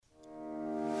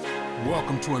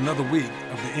Welcome to another week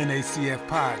of the NACF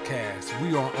podcast.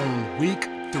 We are on week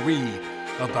 3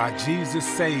 of our Jesus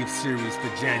Saves series for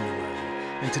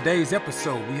January. In today's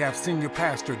episode, we have Senior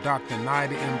Pastor Dr.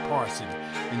 Naida and Parson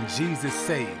in Jesus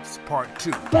Saves, Part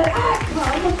 2. But I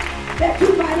come that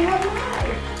you might have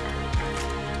life.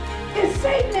 It's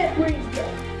Satan that brings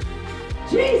death.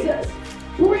 Jesus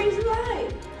brings life.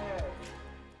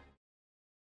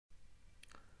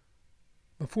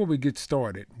 Before we get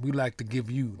started, we'd like to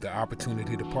give you the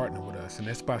opportunity to partner with us, and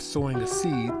that's by sowing a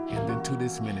seed into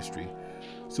this ministry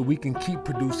so we can keep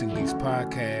producing these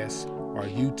podcasts, our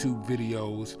YouTube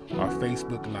videos, our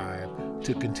Facebook Live,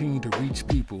 to continue to reach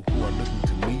people who are looking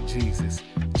to meet Jesus,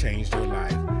 change their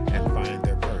life, and find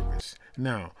their purpose.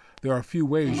 Now, there are a few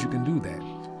ways you can do that.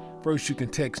 First, you can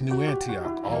text New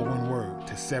Antioch, all one word,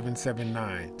 to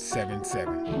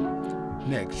 77977.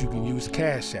 Next, you can use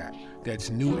Cash App.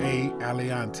 That's New A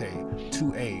Aliante,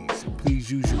 2 A's. And please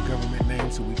use your government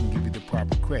name so we can give you the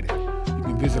proper credit. You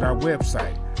can visit our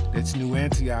website. That's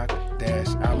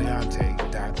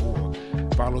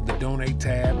newantioch-aliante.org. Follow the Donate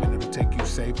tab and it'll take you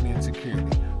safely and securely.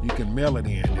 You can mail it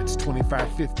in. It's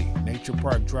 2550 Nature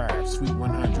Park Drive, Suite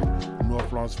 100,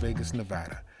 North Las Vegas,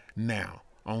 Nevada. Now,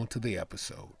 on to the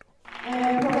episode.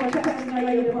 And Pastor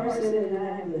Naida, Parson, and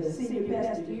I'm the senior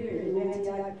pastor here in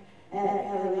Antioch at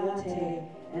Aliante.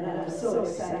 And I'm so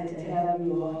excited to have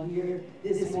you all here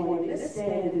this morning. Let's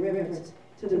stand in reverence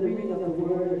to the reading of the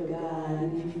Word of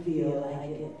God, if you feel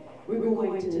like it. We're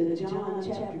going to John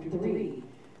chapter 3,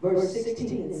 verse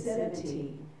 16 and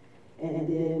 17. And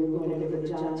then we're going to look at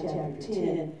John chapter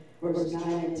 10, verse 9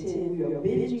 and 10. We are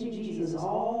binging Jesus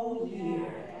all year.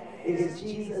 It's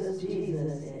Jesus,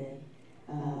 Jesus. And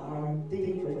our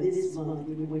theme for this month,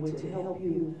 we're going to help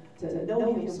you to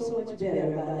know Him so much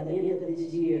better by the end of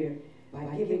this year, by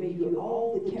giving you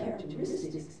all the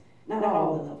characteristics, not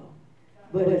all of them,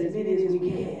 but as many as we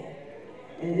can,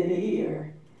 and in the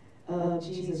year of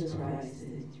Jesus Christ.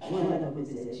 One of them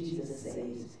is that Jesus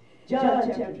saves. John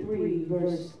chapter 3,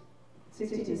 verse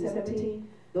 16 to 17.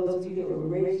 Those of you that were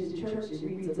raised in church, it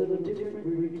reads a little different.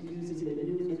 We're using the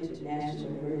New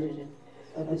International Version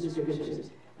of the Scriptures.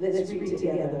 Let's read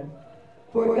together.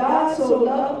 For God so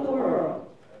loved the world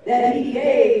that He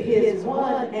gave His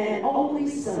one and only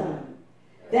Son,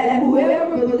 that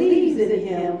whoever believes in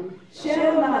Him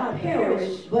shall not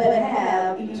perish, but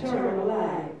have eternal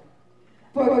life.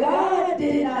 For God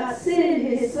did not send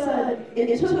His Son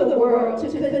into the world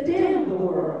to condemn the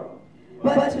world,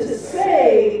 but to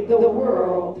save the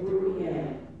world through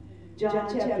Him. John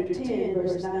chapter 10,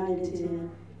 verse 9 and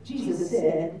 10, Jesus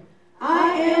said,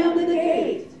 I am the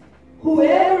gate.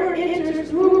 Whoever enters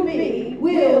through me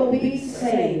will be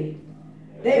saved.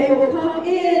 They will come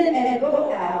in and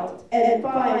go out and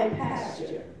find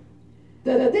pasture.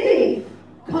 The thief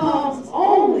comes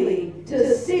only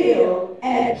to steal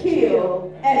and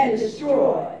kill and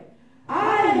destroy.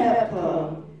 I have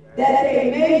come that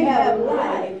they may have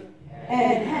life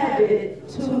and have it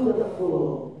to the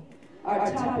full.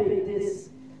 Our topic this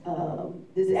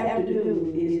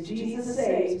afternoon is Jesus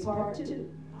Saves Part 2.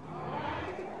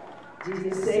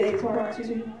 Jesus Saves Part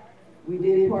 2. We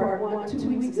did Part 1 2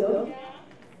 weeks ago.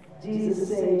 Jesus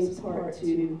Saves Part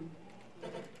 2.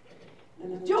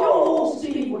 And Joel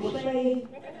Osteen will say,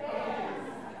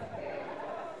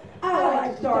 I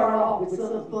like to start off with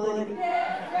something funny.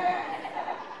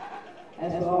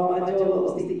 That's for all my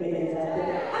Joel Osteen fans out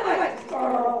there. I like to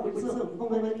start off with something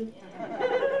funny.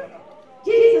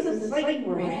 Jesus and Satan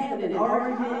were having an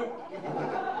argument.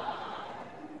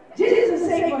 Jesus and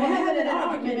Satan were having an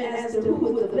argument as to who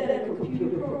was the better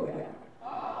computer programmer.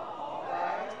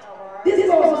 This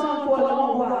goes on for a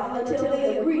long while until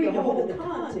they agree to hold a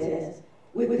contest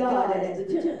with God as the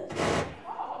judge.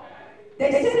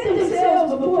 They set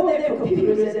themselves before their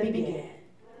computers and began.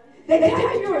 They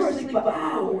typed furiously for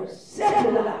hours,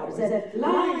 several hours, as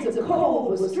lines of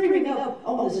code were streaming up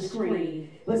on the screen.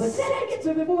 But seconds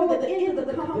before the end of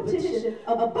the competition,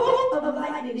 a bolt of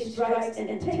lightning strikes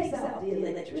and takes out the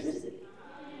electricity.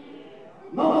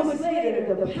 Moments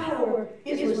later, the power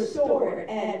is restored,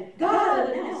 and God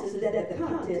announces that the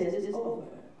contest is over.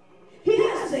 He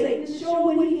asks Satan to show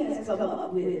what he has come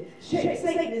up with.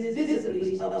 Satan is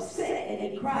visibly upset, and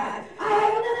he cries, I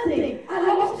have nothing. I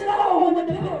lost it all when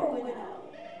the power went out.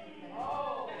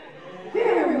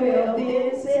 Very well,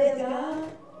 then, says God.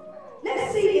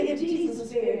 Let's see if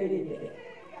Jesus fared in there.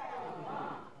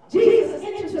 Jesus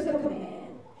enters the command.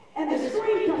 And the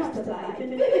screen comes to life in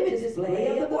vivid display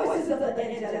of the voices of the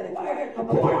angelic choir are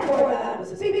pouring forth out of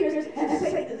the speakers, and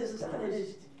Satan is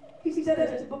astonished. He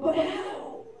says, but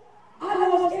how? I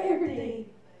lost everything.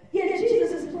 Yet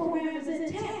Jesus' program is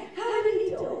intact. How did He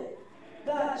do it?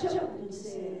 God chose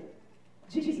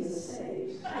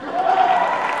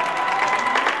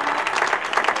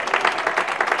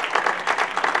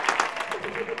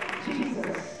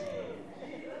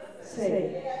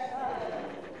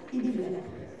evening.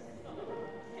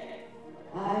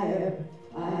 I have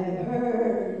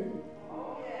heard.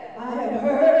 I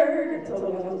told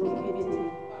you I was going to keep it.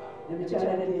 Let me try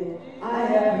that again. I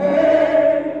have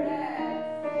heard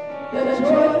the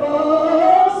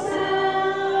joyful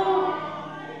sound.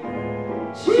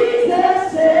 Jesus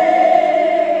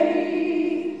saves.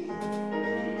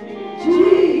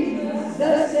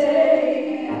 Jesus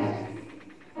saves.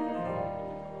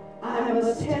 I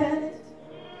must tell it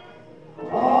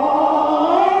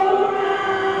all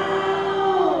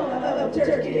around. I love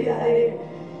church kids out there.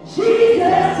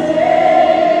 Jesus saves.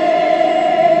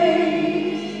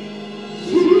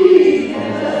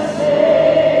 Jesus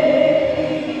saves.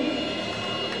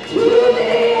 To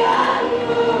the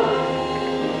unknown.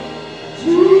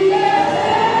 Jesus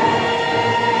saves.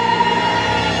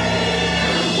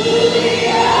 To the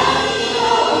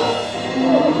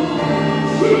unknown.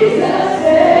 Jesus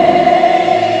saves.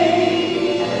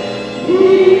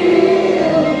 He'll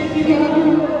give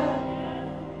you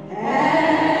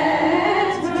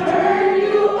and turn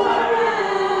you around.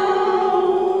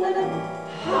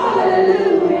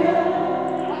 Hallelujah.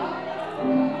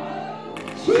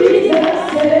 Jesus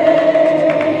saves.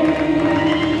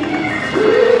 To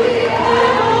the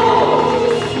unknown.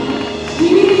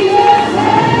 Jesus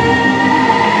saves.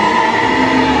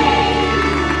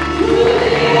 To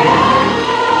the unknown.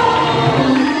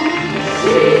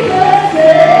 Jesus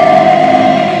saves.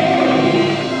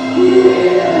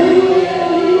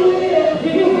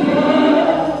 He will.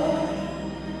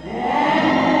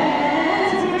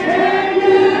 And turn you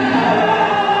around.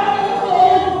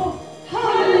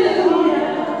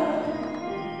 Hallelujah.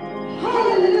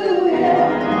 Hallelujah.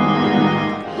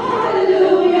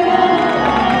 Hallelujah.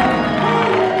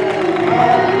 Hallelujah.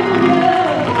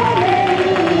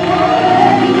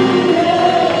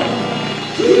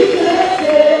 Jesus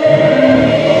saves.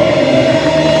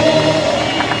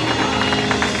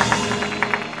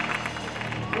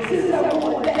 Since I'm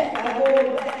going back, I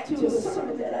go back to a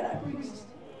sermon that I preached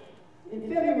in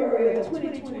February of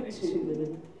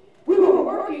 2022. We were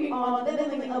working on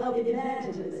leveling up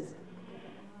evangelism.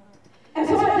 And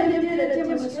so I did a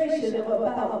demonstration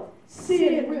about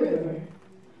Sin River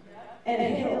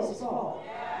and Hell's Fall.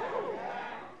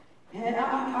 And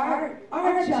our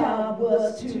job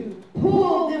was to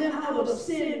pull them out of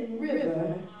Sin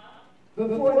River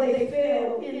before they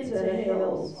fell into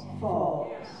Hell's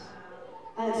Falls.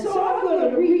 And so I'm going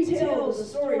to retell the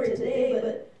story today,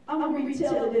 but I'm going to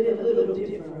retell it in a little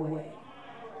different way.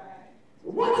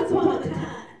 Once upon a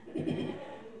time,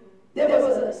 there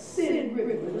was a Sin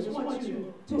River. I just want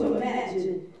you to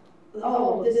imagine,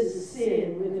 oh, this is a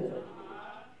Sin River.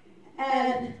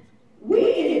 And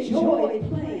we enjoyed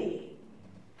playing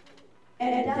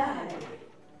and diving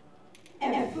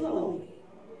and flowing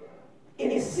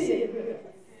in a Sin River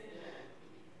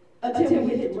until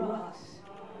we hit the rocks,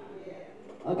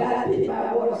 or got bit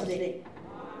by a water snake,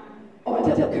 or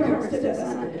until the currents took us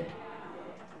under.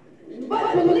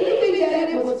 But believing that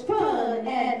it was fun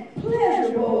and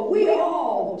pleasurable, we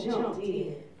all jumped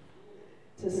in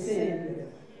to Sin River.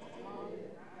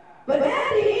 But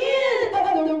at the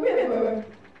end of the river,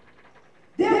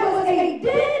 there was a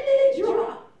deadly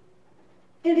drop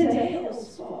into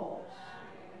Hell's Falls.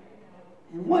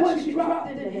 And once you dropped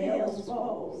into Hell's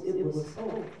Falls, it was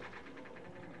over.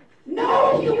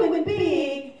 No human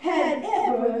being had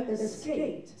ever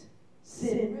escaped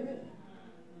Sin River.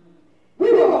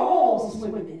 We were all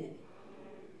swimming in it,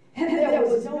 and there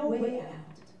was no way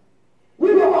out.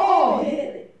 We were all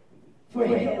headed for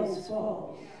Hell's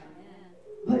Falls.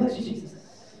 But Jesus,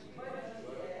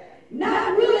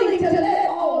 not willing to let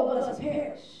all of us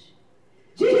perish,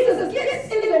 Jesus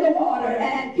gets into the water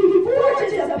and he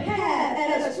forges a path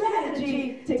and a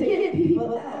strategy to get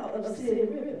people out of Sin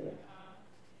River.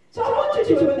 So I want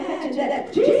you to imagine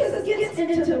that Jesus gets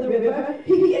into the river,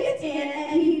 he gets in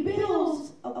and he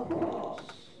builds a cross.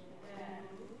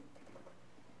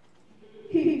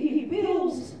 He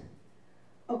builds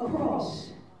a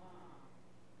cross.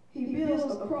 He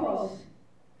builds a cross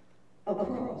of a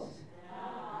cross.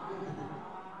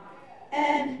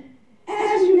 And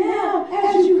as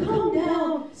you come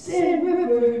down Sin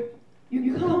River,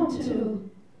 you come to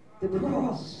the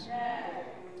cross.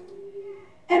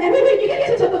 And when you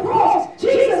get to the cross,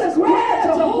 Jesus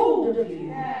grabs a hold of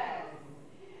you.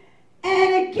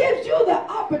 And it gives you the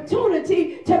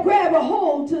opportunity to grab a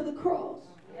hold to the cross.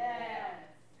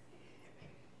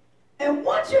 And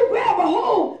once you grab a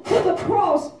hold to the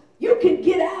cross, you can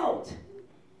get out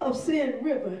of Sin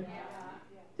River.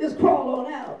 Just crawl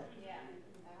on out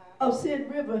of Sin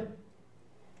River.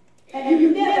 And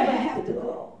you never have to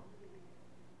go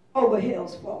over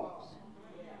Hell's Falls.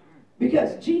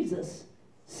 Because Jesus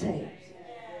saves.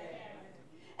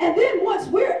 And then once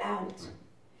we're out,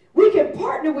 we can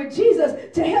partner with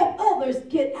Jesus to help others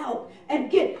get out and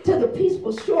get to the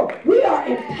peaceful shore. We are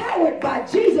empowered by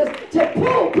Jesus to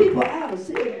pull people out of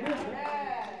sin.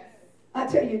 I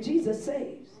tell you, Jesus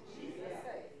saves.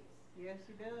 Yes,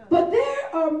 he does. But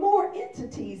there are more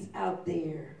entities out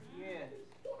there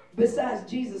besides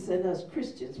Jesus and us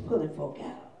Christians pulling folk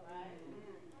out.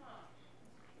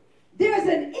 There's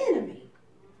an enemy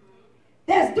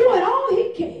that's doing all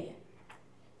he can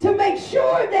to make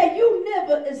sure that you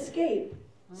never escape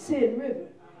Sin River.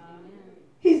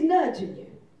 He's nudging you.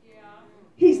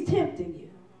 He's tempting you.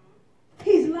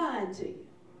 He's lying to you.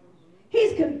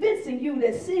 He's convincing you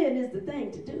that sin is the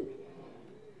thing to do.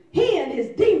 He and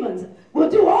his demons will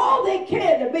do all they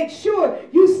can to make sure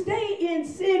you stay in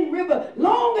Sin River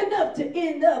long enough to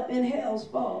end up in hell's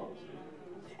falls.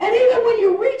 And even when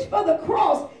you reach for the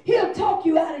cross, he'll talk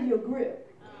you out of your grip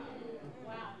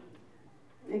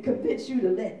and convince you to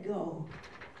let go.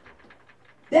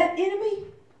 That enemy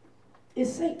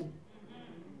is Satan,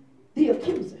 the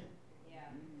accuser,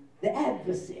 the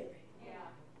adversary.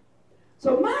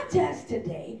 So my task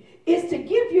today is to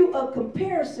give you a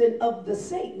comparison of the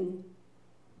Satan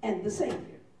and the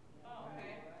Savior.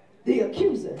 The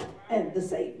accuser and the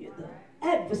Savior, the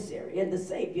adversary and the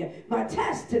Savior. My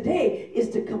task today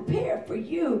is to compare for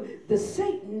you the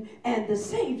Satan and the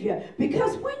Savior.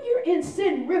 Because when you're in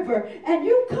Sin River and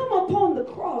you come upon the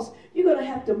cross, you're going to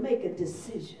have to make a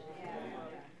decision.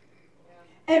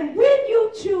 And when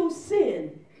you choose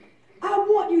sin, I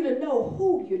want you to know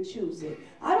who you're choosing.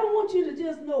 I don't want you to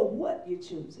just know what you're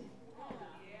choosing.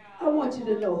 I want you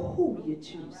to know who you're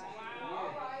choosing.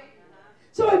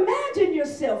 So imagine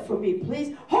yourself for me,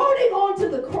 please, holding on to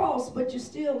the cross, but you're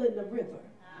still in the river.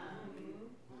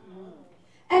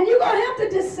 And you're going to have to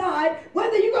decide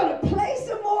whether you're going to play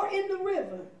some more in the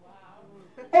river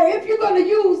or if you're going to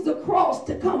use the cross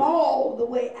to come all the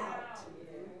way out.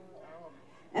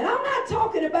 And I'm not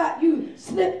talking about you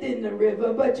slipped in the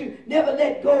river, but you never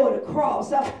let go of the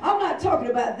cross. I'm not talking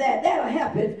about that. That'll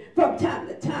happen from time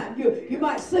to time. You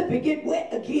might slip and get wet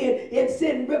again in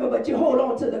Sin River, but you hold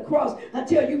on to the cross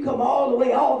until you come all the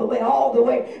way out.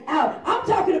 I'm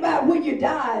talking about when you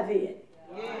dive in.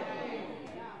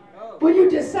 When you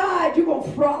decide you're going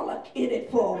to frolic in it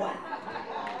for a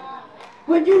while.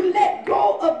 When you let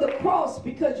go of the cross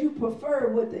because you prefer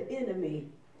what the enemy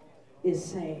is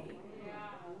saying.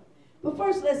 But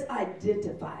first, let's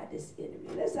identify this enemy.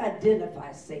 Let's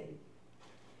identify Satan.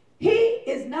 He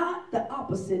is not the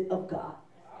opposite of God.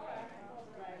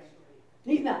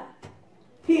 He's not.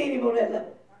 He ain't even on that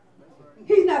level.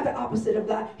 He's not the opposite of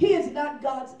God. He is not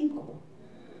God's equal.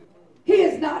 He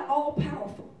is not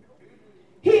all-powerful.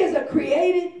 He is a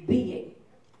created being.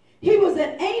 He was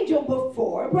an angel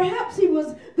before. Perhaps he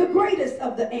was the greatest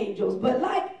of the angels.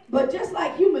 But just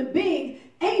like human beings,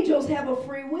 angels have a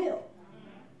free will.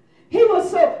 He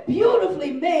was so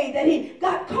beautifully made that he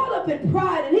got caught up in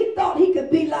pride and he thought he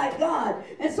could be like God.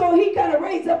 And so he kind of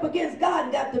raised up against God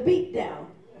and got the beat down.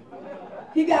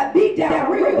 He got beat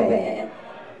down real bad.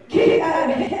 Kicked out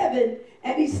of heaven,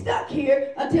 and he's stuck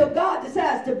here until God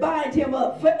decides to bind him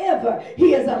up forever.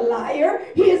 He is a liar.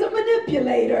 He is a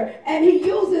manipulator. And he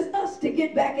uses us to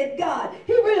get back at God.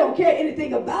 He really don't care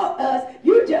anything about us.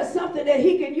 You're just something that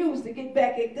he can use to get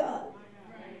back at God.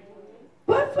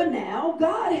 But for now,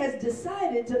 God has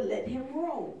decided to let him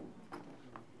roam.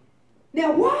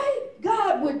 Now, why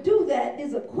God would do that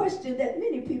is a question that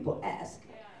many people ask.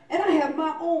 And I have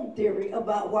my own theory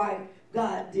about why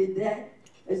God did that.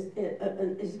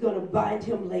 It's going to bind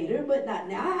him later, but not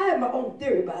now. I have my own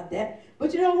theory about that.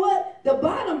 But you know what? The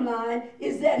bottom line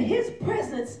is that his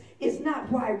presence is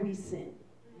not why we sin.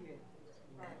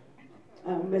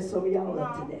 I'll mess some of y'all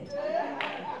up today.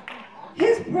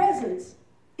 His presence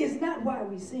is not why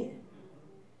we sin.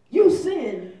 You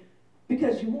sin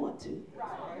because you want to.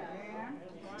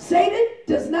 Satan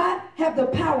does not have the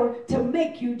power to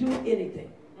make you do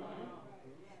anything.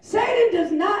 Satan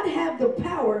does not have the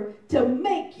power to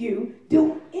make you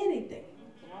do anything.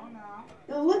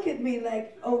 Don't look at me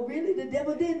like, oh really? The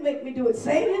devil did make me do it.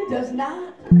 Satan does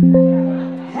not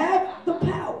have the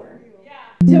power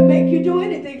to make you do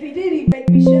anything. If he did, he'd make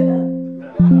me shut up.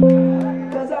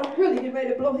 Because I'm really getting ready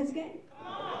to blow his game.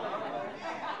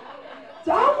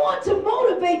 So I want to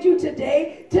motivate you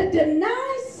today to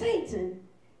deny Satan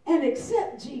and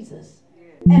accept Jesus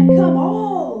and come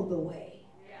all the way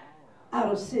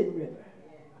out of Sin River.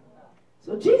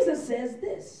 So Jesus says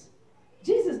this.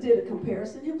 Jesus did a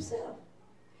comparison himself.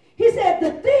 He said,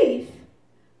 the thief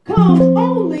comes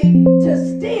only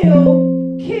to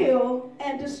steal, kill,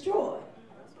 and destroy.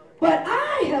 But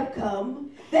I have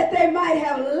come that they might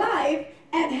have life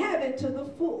and have it to the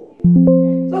full.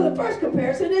 So the first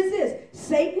comparison is this: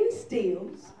 Satan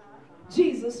steals,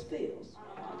 Jesus fills.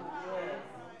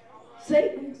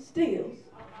 Satan steals,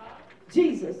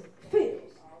 Jesus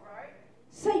fills.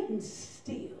 Satan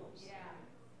steals.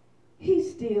 He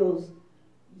steals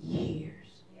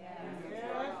years.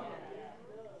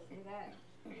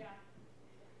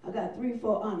 I got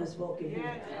 3-4 honest folk in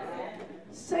here.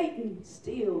 Satan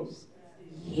steals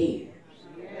years.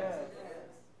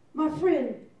 My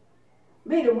friend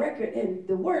made a record, and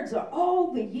the words are,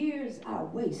 all the years I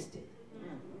wasted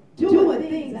doing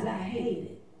things I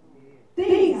hated,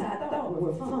 things I thought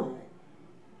were fun,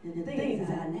 and the things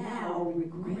I now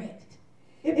regret.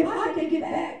 If I could get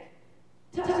back,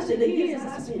 touch the years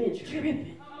I spent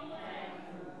tripping.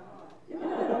 Am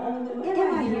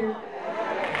I here?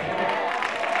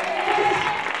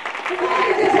 If I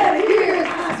could just have the years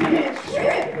I spent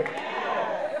tripping,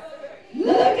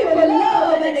 looking for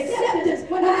love and acceptance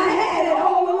when I had it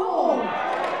all along.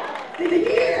 The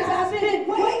years I spent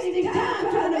wasting time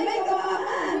trying to make up my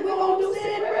mind. We're going to do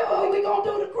Sin River, we're going to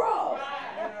do the cross.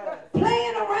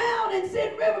 Playing around in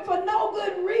Sin River for no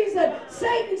good reason.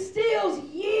 Satan steals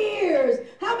years.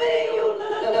 How many of you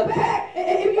look back,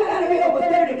 if you got to be over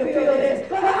 30 to feel this,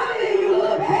 but how many of you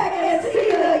look back and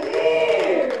see the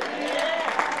years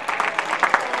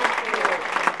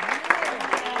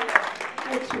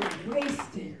that you're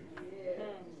wasting?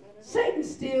 Satan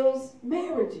steals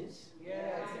marriages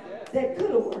that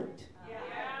could have worked.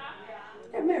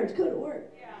 That marriage could have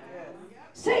worked.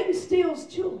 Satan steals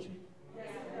children.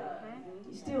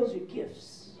 He steals your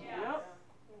gifts.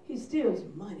 He steals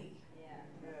money.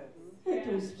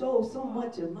 He stole so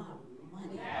much of my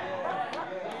money.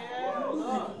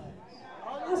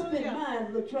 I spent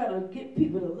mine trying to get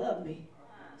people to love me.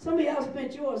 Some of y'all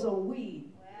spent yours on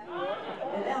weed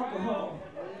and alcohol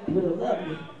people to love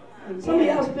me. Some of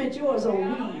y'all spent yours on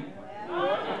weed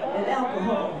and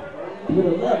alcohol people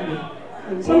to love me.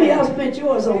 Some of y'all spent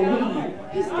yours on weed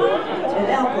and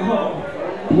alcohol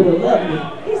people to love me.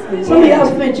 Some of y'all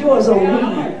spent yours on weed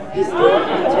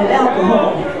and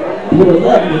alcohol people to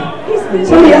love me.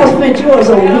 Some of y'all spent yours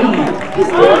on weed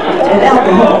and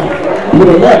alcohol people to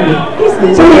love me.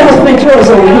 Some of y'all spent yours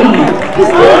on weed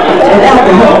and alcohol people to love me. Some of y'all spent yours on weed and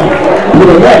alcohol people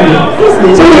to love me.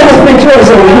 Some of y'all spent yours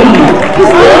on weed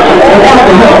and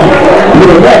alcohol people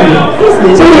to love me.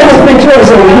 Some of y'all spent yours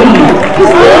on weed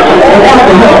and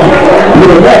alcohol people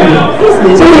to love me.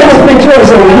 Some of y'all spent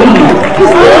yours on weed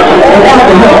and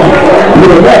alcohol people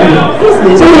to love me.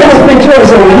 Some of y'all spent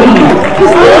yours on weed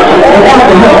and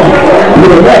alcohol people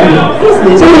to love me.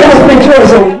 Some of y'all spent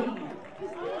yours on.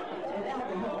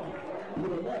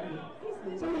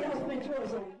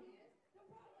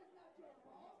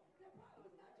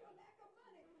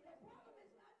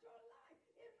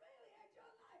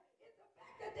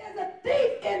 There's a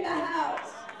thief in the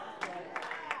house.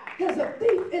 There's a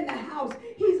thief in the house.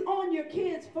 He's on your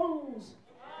kids' phones.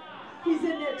 He's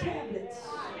in their tablets.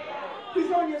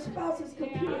 He's on your spouse's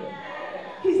computer.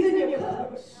 He's in your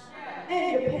cupboards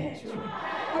and your pantry.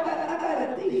 I got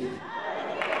a thief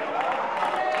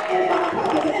in my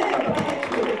cupboard and my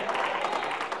pantry.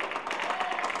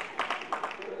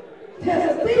 There's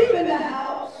a thief in the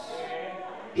house.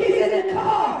 He's in the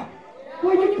car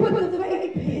where you put the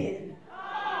vape in.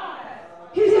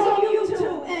 He's on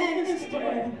YouTube and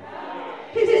Instagram.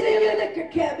 He's in your liquor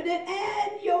cabinet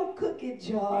and your cookie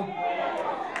jar.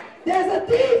 There's a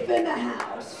thief in the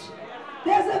house.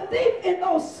 There's a thief in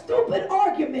those stupid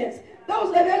arguments.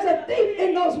 There's a thief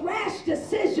in those rash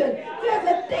decisions. There's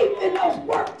a thief in those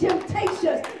work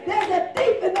temptations. There's a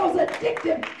thief in those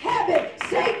addictive habits.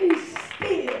 Satan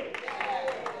steals.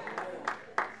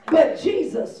 But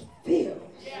Jesus fills.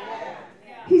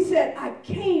 He said, I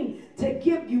came to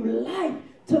give you life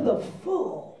to the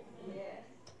full.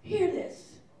 Hear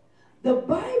this. The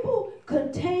Bible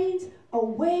contains a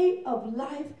way of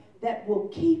life that will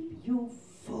keep you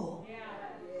full.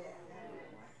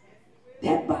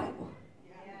 That Bible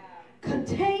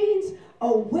contains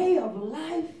a way of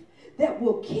life that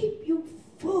will keep you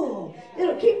full.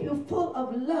 It'll keep you full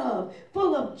of love,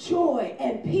 full of joy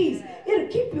and peace. It'll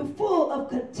keep you full of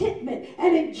contentment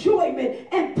and enjoyment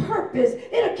and purpose.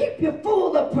 It'll keep you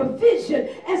full of provision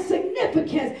and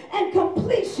significance and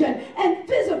completion and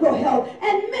physical health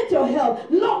and mental health,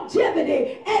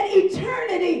 longevity and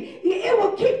eternity. It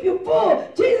will keep you full.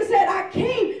 Jesus said, I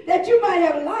came that you might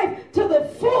have life to the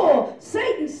full.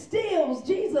 Satan steals,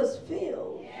 Jesus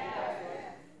fills.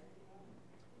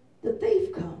 The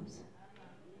thief comes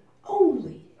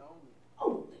only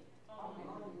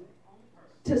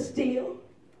to steal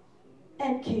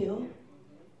and kill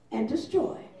and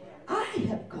destroy. I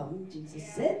have come, Ephesians,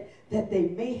 it said that they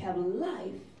may have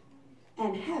life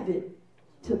and have it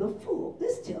to the full.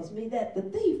 This tells me that the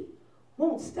thief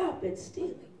won't stop at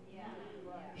stealing.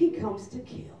 He comes to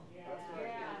kill.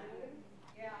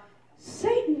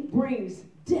 Satan brings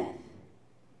death.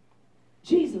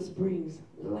 Jesus brings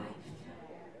life.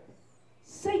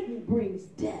 Satan brings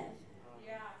death.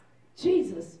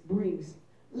 Jesus brings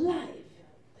life.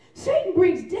 Satan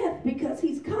brings death because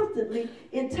he's constantly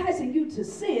enticing you to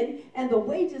sin, and the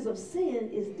wages of sin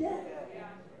is death.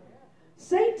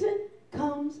 Satan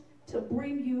comes to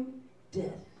bring you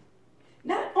death.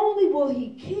 Not only will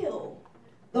he kill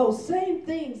those same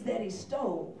things that he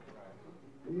stole,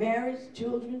 marriage,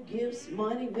 children, gifts,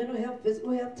 money, mental health,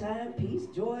 physical health, time, peace,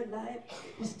 joy, life.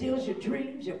 He steals your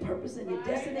dreams, your purpose, and your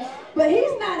destiny. But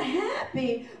he's not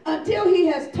happy until he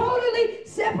has totally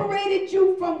separated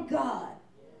you from God,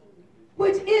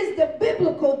 which is the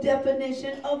biblical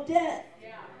definition of death.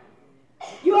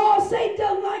 You all say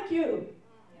doesn't like you.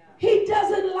 He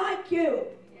doesn't like you.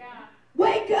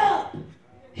 Wake up.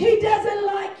 He doesn't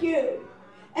like you.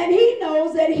 And he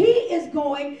knows that he is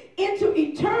going into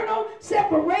eternal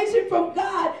separation from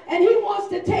God, and he wants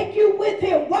to take you with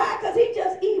him. Why? Because he's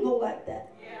just evil like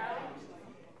that.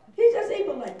 He's just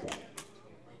evil like that.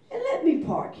 And let me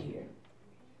park here.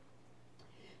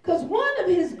 Because one of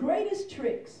his greatest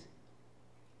tricks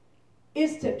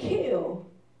is to kill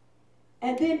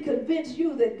and then convince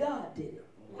you that God did it.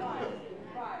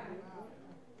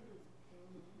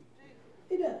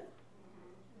 He does.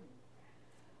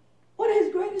 One of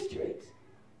his greatest tricks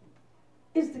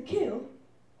is to kill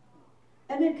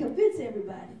and then convince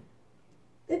everybody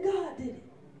that God did it.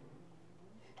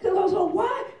 Because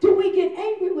why do we get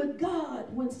angry with God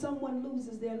when someone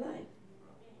loses their life?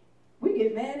 We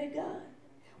get mad at God.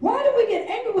 Why do we get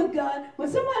angry with God when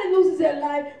somebody loses their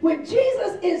life, when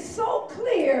Jesus is so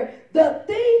clear the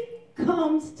thief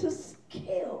comes to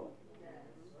kill?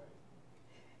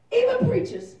 Even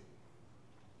preachers,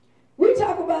 we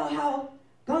talk about how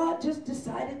God just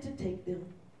decided to take them.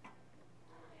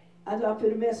 I'm not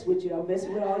going to mess with you. I'm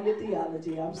messing with all your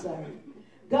theology. I'm sorry.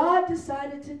 God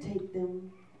decided to take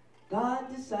them.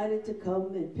 God decided to come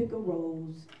and pick a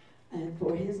rose and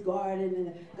for his garden.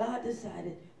 And God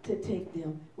decided to take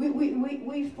them.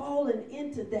 We've fallen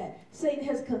into that. Satan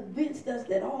has convinced us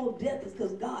that all death is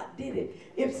because God did it.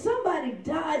 If somebody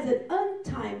dies an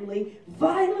untimely,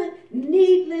 violent,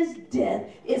 needless death,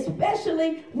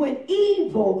 especially when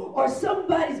evil or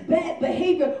somebody's bad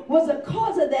behavior was a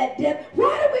cause of that death,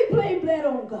 why do we blame that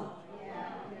on God?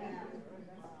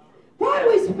 Why do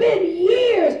we spend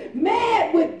years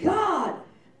mad with God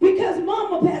because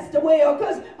mama passed away or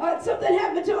because something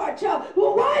happened to our child?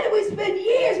 Well, why do we spend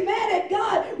years mad at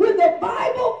God when the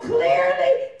Bible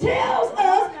clearly tells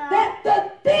us that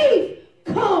the thief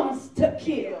comes to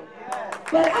kill?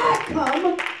 But I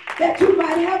come that you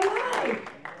might have life.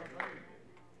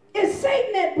 It's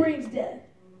Satan that brings death.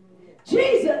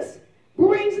 Jesus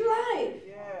brings life.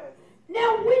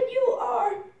 Now, when you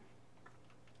are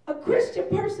a Christian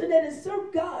person that has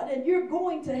served God and you're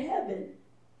going to heaven,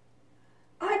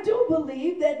 I do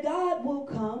believe that God will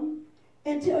come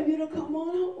and tell you to come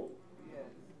on home.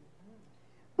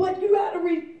 But you got to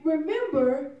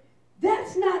remember,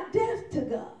 that's not death to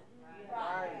God.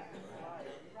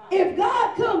 If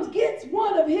God comes, gets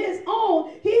one of his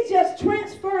own, he's just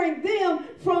transferring them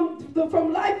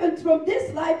from life and from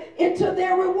this life into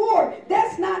their reward.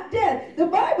 That's not death. The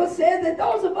Bible says that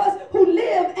those of us who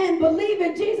live and believe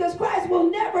in Jesus Christ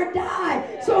will never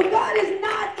die. So God is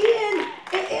not in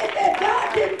that.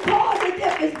 God didn't cause a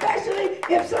death, especially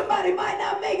if somebody might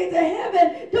not make it to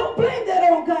heaven. Don't blame that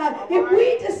on God. If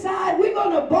we decide we're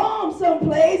going to bomb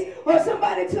someplace or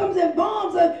somebody comes and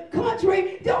bombs a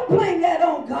country, don't blame that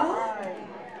on God.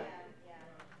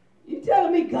 You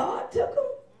telling me God took them?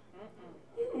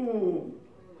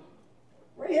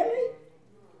 Really?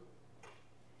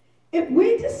 If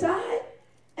we decide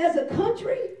as a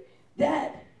country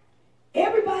that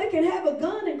everybody can have a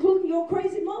gun, including your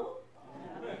crazy mama,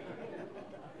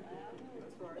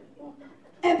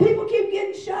 and people keep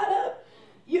getting shot up,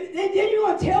 then you're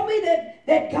going to tell me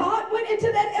that God went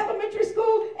into that elementary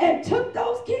school and took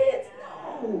those kids?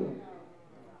 No.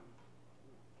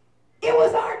 It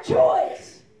was our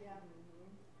choice.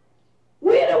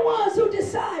 We're the ones who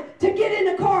decide to get in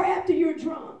the car after you're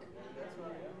drunk.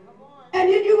 And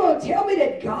then you're going to tell me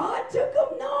that God took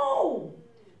them? No.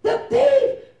 The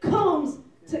thief comes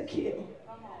to kill.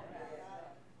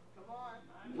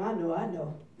 I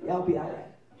know. Y'all be all right.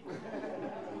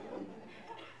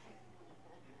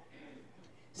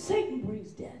 Satan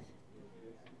brings death.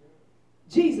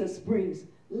 Jesus brings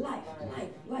life.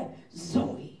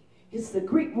 Zoe. It's the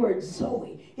Greek word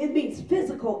Zoe. It means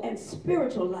physical and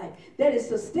spiritual life that is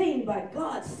sustained by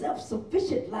God's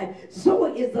self-sufficient life.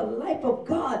 Zoe is the life of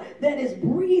God that is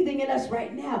breathing in us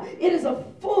right now. It is a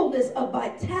fullness of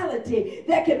vitality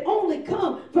that can only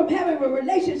come from having a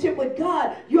relationship with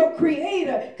God, your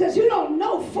creator, because you don't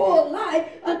know full life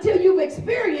until you've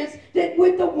experienced it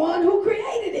with the one who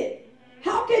created it.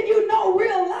 How can you know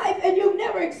real life and you've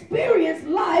never experienced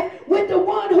life with the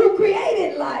one who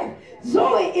created life?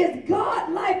 Zoe is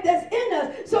God life that's in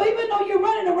us. So even though you're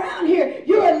running around here,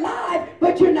 you're alive,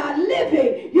 but you're not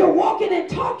living. You're walking and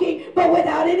talking, but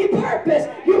without any purpose.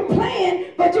 You're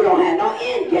playing, but you don't have no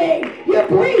end game. You're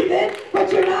breathing,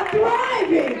 but you're not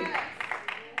thriving.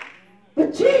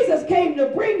 But Jesus came to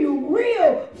bring you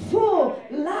real, full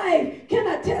life. Can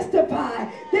I testify?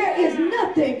 There is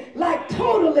nothing like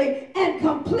totally and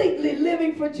completely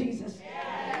living for Jesus.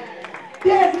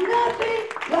 There's nothing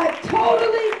like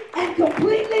totally and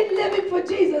completely living for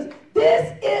Jesus.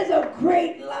 This is a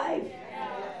great life.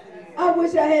 I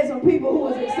wish I had some people who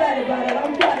was excited about it.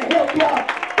 I'm trying to help y'all.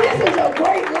 This is a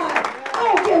great life.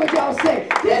 I don't care what y'all say.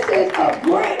 This is a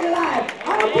great life.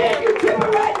 I don't care if you're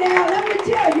tripping right now. Let me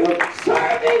tell you,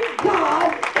 serving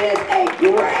God is a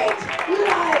great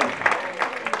life.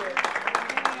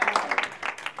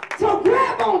 So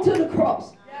grab onto the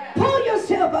cross. Pull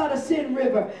yourself out of Sin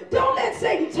River. Don't let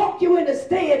Satan talk you into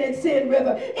staying in Sin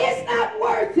River. It's not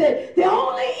worth it. The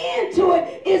only end to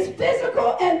it is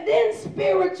physical and then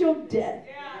spiritual death.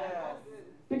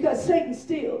 Because Satan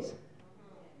steals.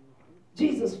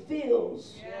 Jesus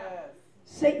fills.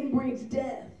 Satan brings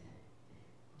death.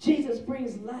 Jesus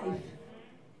brings life.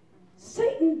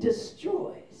 Satan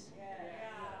destroys.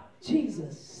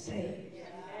 Jesus saves.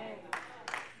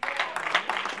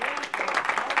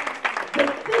 The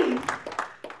thief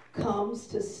comes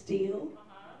to steal,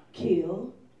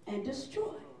 kill, and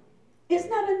destroy. It's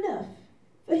not enough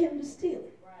for him to steal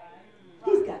it.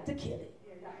 He's got to kill it.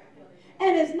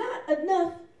 And it's not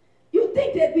enough. You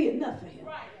think that'd be enough for him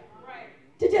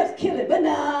to just kill it, but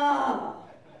no.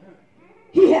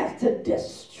 He has to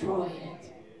destroy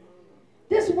it.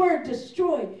 This word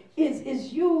destroy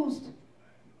is used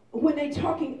when they're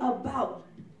talking about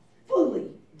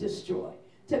fully destroy,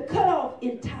 to cut off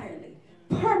entirely,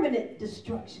 permanent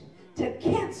destruction, to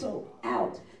cancel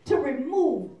out, to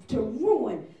remove, to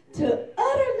ruin, to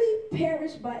utterly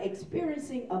perish by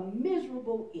experiencing a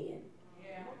miserable end.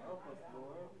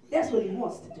 That's what he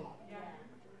wants to do.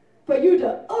 For you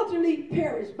to utterly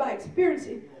perish by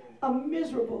experiencing a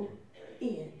miserable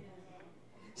end.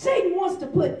 Satan wants to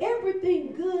put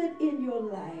everything good in your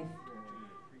life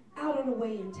out of the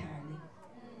way entirely.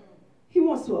 He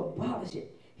wants to abolish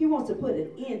it. He wants to put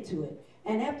an end to it.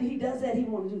 And after he does that, he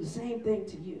wants to do the same thing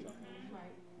to you.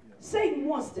 Satan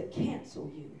wants to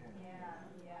cancel you.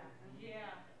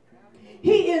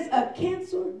 He is a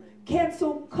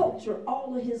cancel culture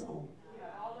all of his own.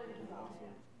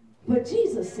 But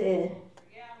Jesus said,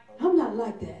 I'm not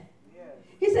like that.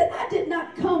 He said, I did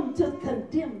not come to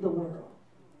condemn the world.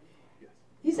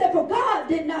 He said, for God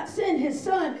did not send his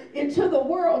son into the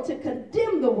world to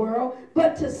condemn the world,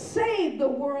 but to save the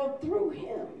world through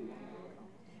him.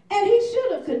 And he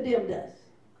should have condemned us.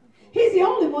 He's the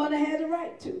only one that had the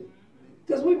right to,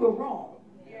 because we were wrong.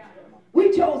 We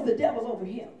chose the devil over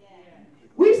him.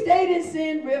 We stayed in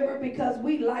Sin River because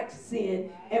we liked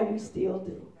sin, and we still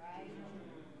do.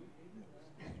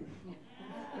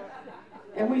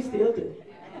 And we still do.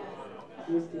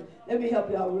 Let me help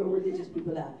y'all real religious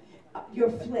people out. Your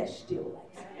flesh still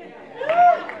likes it.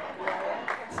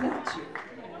 It's not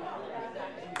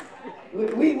you.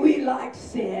 We like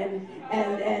sin,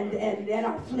 and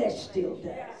our flesh still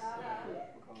does.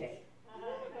 Okay.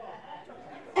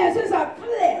 And since our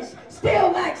flesh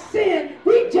still likes sin,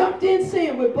 we jumped in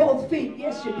sin with both feet.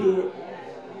 Yes, you did.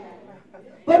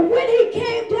 But when he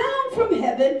came down from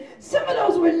heaven, some of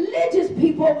those religious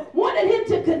people wanted him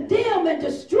to condemn and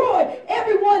destroy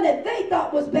everyone that they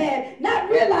thought was bad, not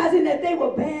realizing that they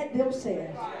were bad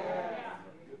themselves.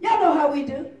 Y'all know how we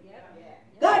do.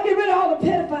 God get rid of all the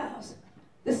pedophiles,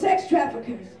 the sex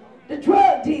traffickers, the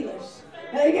drug dealers.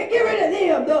 Get rid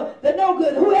of them, the no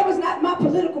good, whoever's not my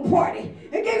political party.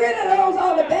 And get rid of those,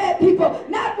 all the bad people,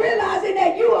 not realizing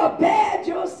that you are bad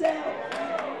yourself.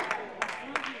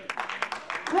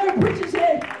 The preacher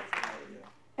said,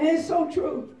 and it's so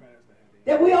true,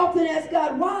 that we often ask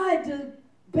God, why do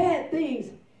bad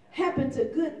things happen to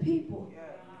good people?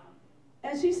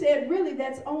 And she said, really,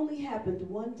 that's only happened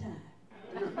one time.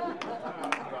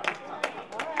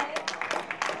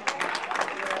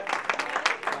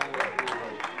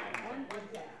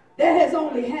 That has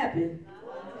only happened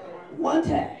one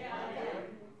time.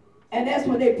 And that's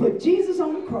when they put Jesus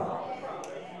on the cross.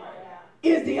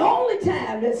 is the only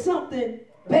time that something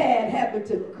bad happened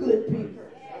to good people.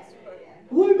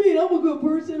 What do you mean? I'm a good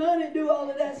person. I didn't do all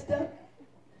of that stuff.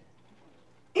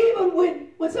 Even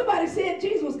when somebody said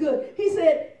Jesus was good, he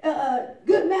said,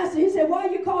 good master, he said, why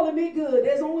are you calling me good?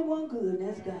 There's only one good, and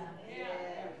that's God.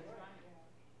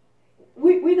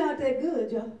 We not that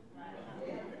good, y'all.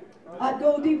 I'd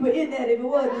go deeper in that if it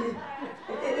wasn't.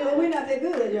 We're not that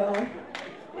good, y'all.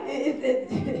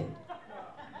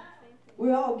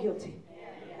 We're all guilty.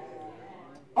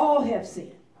 All have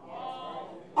sinned.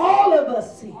 All of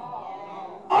us sinned.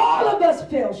 All of us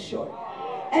fell short.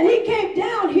 And he came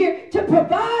down here to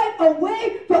provide a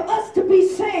way for us to be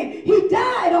saved. He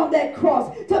died on that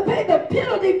cross to pay the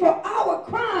penalty for our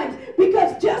crimes,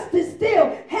 because justice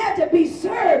still had to be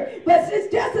served. But since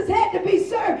justice had to be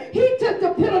served, he took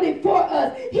the penalty for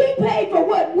us. He paid for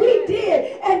what we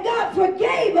did, and God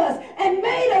forgave us and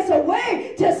made us a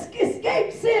way to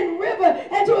escape sin river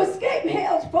and to escape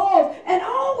hell's falls. And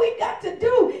all we got to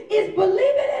do is believe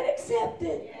it and accept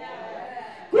it.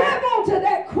 Grab onto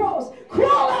that cross,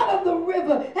 crawl out of the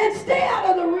river, and stay out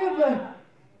of the river.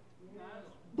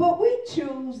 But we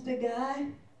choose the guy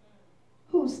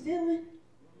who's stealing,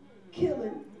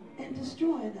 killing, and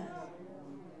destroying us.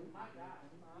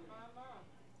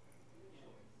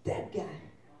 That guy.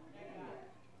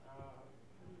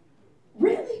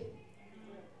 Really?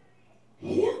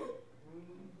 Him?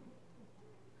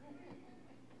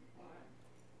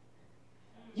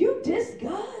 You diss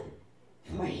God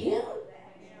for him?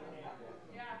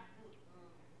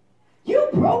 You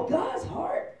broke God's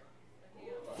heart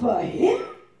for him?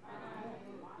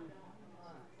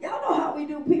 Y'all know how we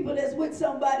do people that's with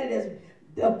somebody that's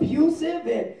abusive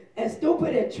and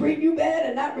stupid and treat you bad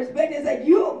and not respect. It's like,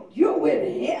 you're with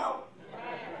him?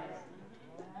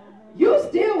 You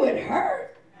still with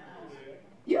her?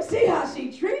 You see how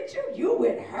she treats you? You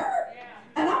with her?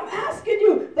 And I'm asking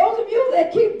you, those of you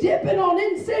that keep dipping on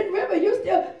in Sin River, you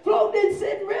still floating in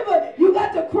Sin River, you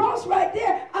got the cross right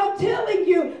there. I'm telling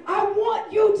you, I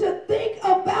want you to think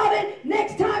about it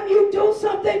next time you do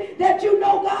something that you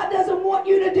know God doesn't want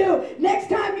you to do. Next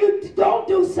time you don't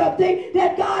do something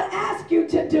that God asks you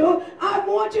to do, I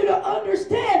want you to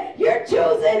understand you're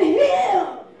choosing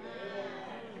him.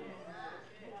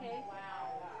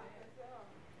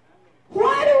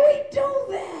 Why do we do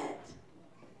that?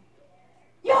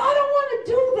 Yo, I don't want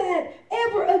to do that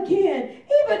ever again.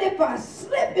 Even if I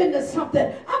slip into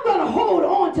something, I'm going to hold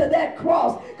on to that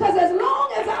cross. Because as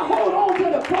long as I hold on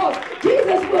to the cross,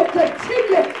 Jesus will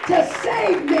continue to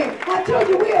save me. I told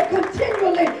you we are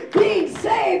continually being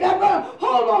saved. I'm going to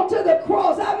hold on to the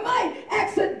cross. I might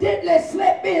accidentally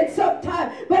slip in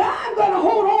sometime, but I'm going to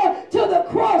hold on to the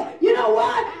cross. You know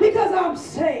why? Because I'm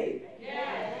saved.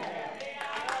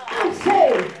 I'm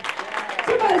saved.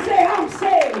 Somebody say, I'm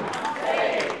saved.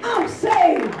 I'm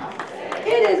saved.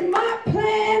 It is my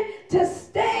plan to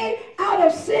stay out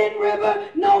of Sin River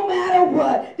no matter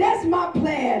what. That's my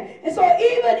plan. And so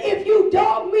even if you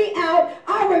dog me out,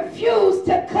 I refuse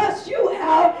to cuss you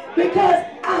out because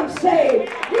I'm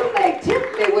saved. You may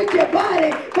tempt me with your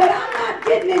body, but I'm not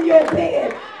getting in your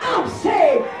bed. I'm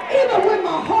saved. Even when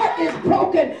my heart is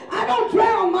broken, I don't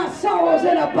drown my sorrows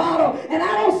in a bottle, and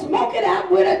I don't smoke it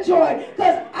out with a joint,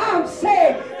 because I'm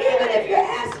saved. Even if you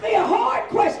ask me a hard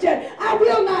question, I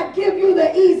will not give you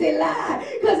the easy lie,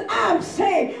 because I'm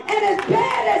saved. And as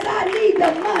bad as I need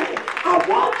the money, I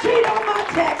won't cheat on my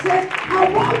taxes. I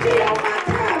won't cheat on my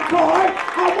time card.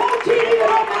 I won't cheat even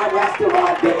on my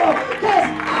restaurant bill, because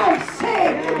I'm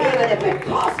saved. Even if it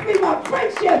costs me my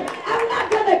friendship, I'm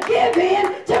not going to give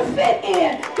in to fit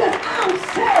in, because I'm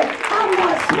saved. I'm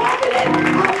not smoking it.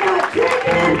 I'm not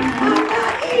drinking it. I'm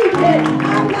not eating it.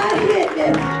 I'm not hitting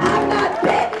it. I'm not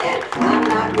betting it. I'm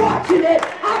not watching it.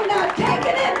 I'm not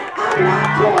taking it. I'm not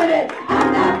doing it.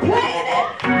 I'm not playing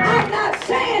it. I'm not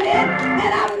saying it.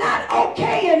 And I'm not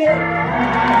okaying it.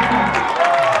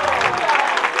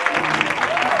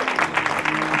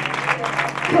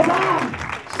 Because I'm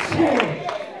saved.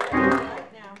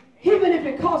 Even if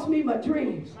it costs me my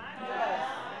dreams,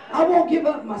 I won't give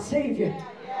up my Savior.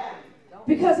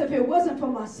 Because if it wasn't for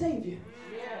my Savior,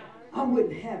 I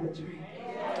wouldn't have a dream.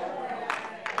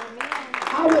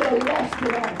 I would have lost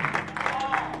it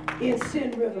all in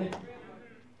Sin River.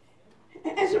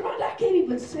 And Sharonda, I can't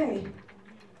even say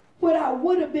what I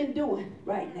would have been doing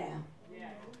right now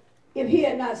if he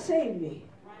had not saved me.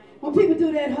 When people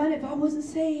do that, honey, if I wasn't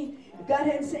saved, if God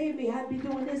hadn't saved me, I'd be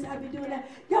doing this, I'd be doing that.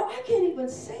 Yo, I can't even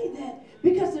say that,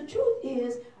 because the truth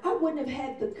is, I wouldn't have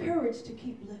had the courage to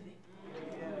keep living.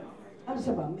 I'm just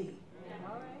talking about me.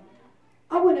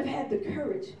 I wouldn't have had the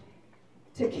courage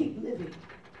to keep living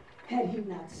had he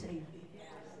not saved me.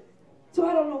 So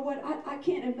I don't know what, I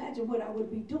can't imagine what I would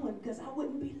be doing because I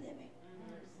wouldn't be living.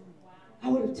 I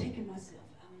would have taken myself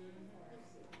out.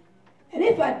 And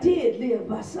if I did live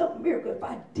by some miracle, if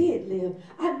I did live,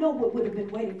 I know what would have been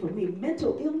waiting for me.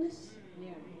 Mental illness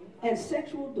and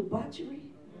sexual debauchery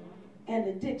and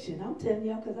addiction. I'm telling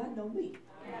y'all because I know me.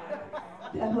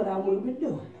 That's what I would have been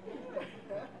doing.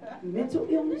 Mental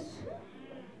illness,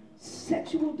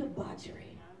 sexual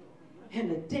debauchery,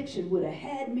 and addiction would have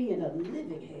had me in a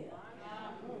living hell.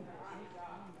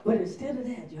 But instead of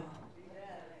that, y'all,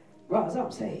 Roz,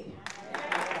 I'm saved.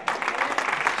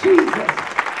 Jesus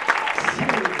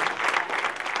saves.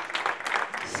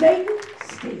 Satan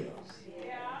steals.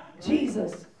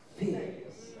 Jesus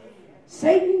fills.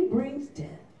 Satan brings death.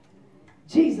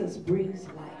 Jesus brings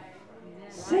life.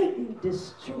 Satan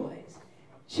destroys.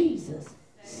 Jesus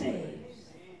saves.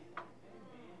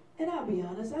 And I'll be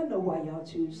honest, I know why y'all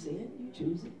choose sin. You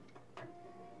choose it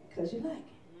because you like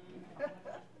it.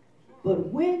 But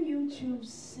when you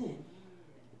choose sin,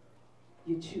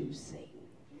 you choose Satan.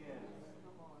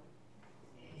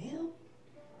 Hell,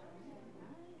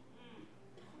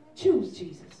 choose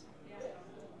Jesus.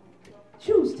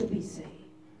 Choose to be saved.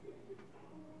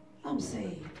 I'm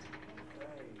saved.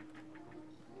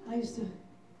 I used to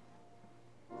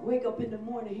wake up in the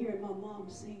morning hearing my mom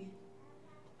singing,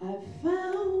 I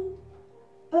found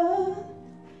a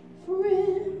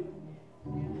friend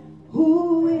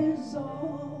who is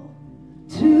all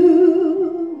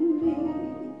to me,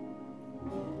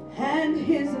 and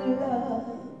his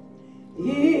love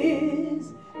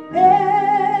is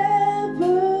ever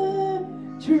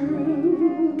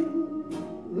true.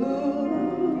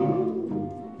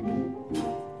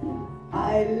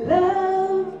 I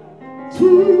love to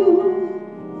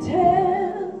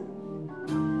tell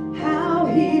how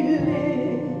he lifted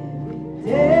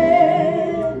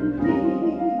me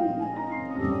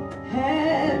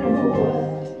and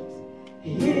what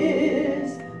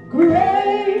his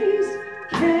grace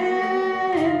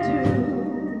can do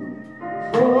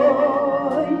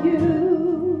for you.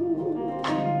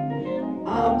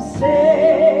 I'm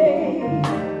saved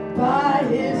by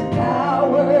his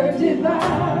power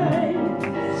divine,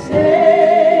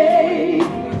 saved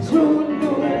to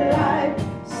new life,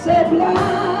 set blind.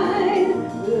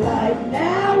 Life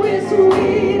now is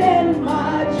sweet and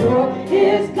my joy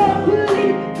is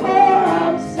complete, for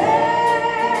I'm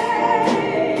saved,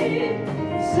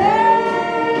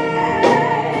 saved,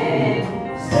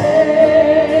 saved.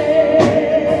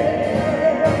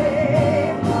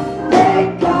 Thank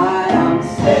God I'm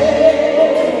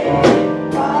saved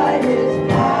by his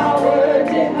power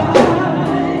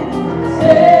divine,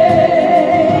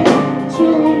 saved to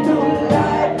new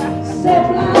life, set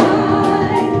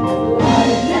blind.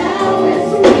 Life now is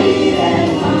sweet and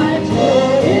my joy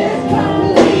is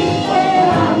complete, for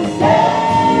I'm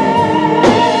saved,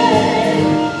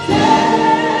 saved,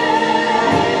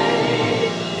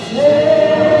 saved.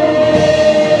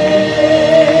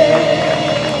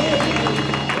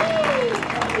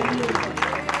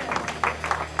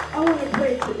 I want to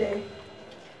pray today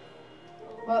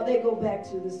while they go back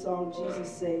to the song, Jesus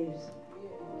Saves.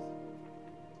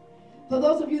 For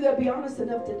those of you that be honest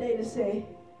enough today to say,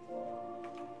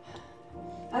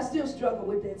 I still struggle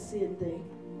with that sin thing.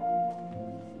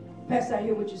 Pastor, I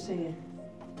hear what you're saying.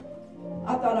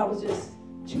 I thought I was just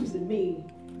choosing me,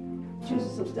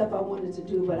 choosing some stuff I wanted to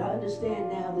do, but I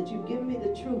understand now that you've given me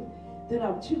the truth, that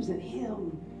I'm choosing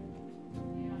him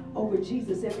over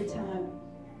Jesus every time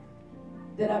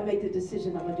that I make the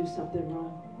decision I'm going to do something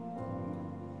wrong.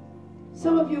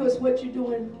 Some of you is what you're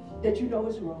doing that you know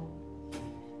is wrong.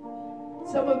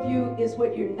 Some of you is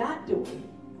what you're not doing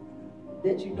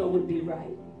that you know would be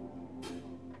right.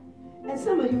 And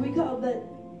some of you, we call that,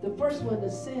 the first one,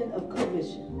 the sin of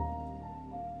commission.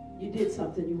 You did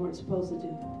something you weren't supposed to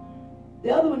do. The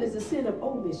other one is the sin of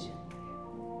omission.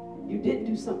 You didn't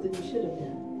do something you should have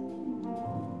done.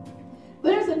 But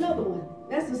there's another one.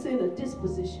 That's the sin of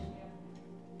disposition.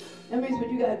 That means when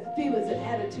you got feelings and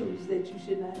attitudes that you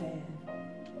should not have.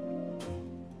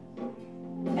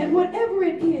 And whatever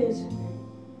it is,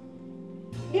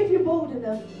 if you're bold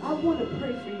enough, I want to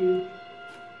pray for you.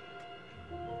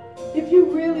 If you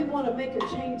really want to make a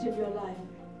change in your life,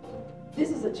 this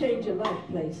is a change your life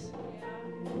place.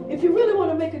 If you really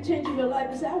want to make a change in your life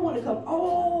and say, I want to come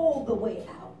all the way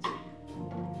out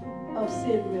of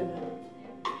Sin River.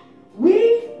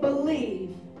 We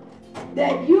believe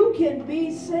that you can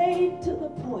be saved to the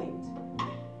point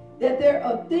that there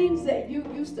are things that you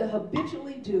used to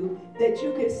habitually do that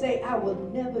you can say, I will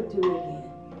never do again.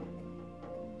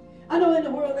 I know in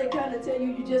the world they kind of tell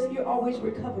you you're always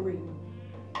recovering.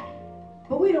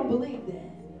 But we don't believe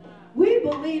that. We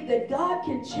believe that God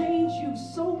can change you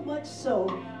so much so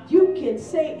you can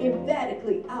say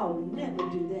emphatically, I'll never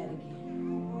do that again.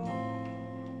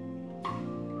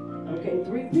 Okay,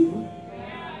 3 people.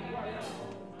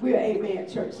 We're amen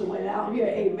church, so when I don't hear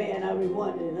amen, I'll be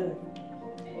wondering.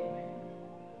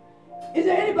 Is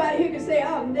there anybody here who can say,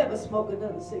 I'll never smoke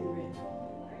another cigarette?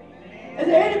 Is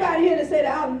there anybody here that say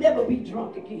that I'll never be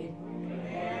drunk again?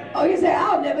 Or you say,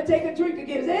 I'll never take a drink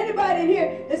again. Is there anybody in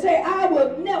here that say, I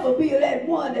will never be that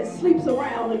one that sleeps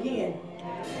around again?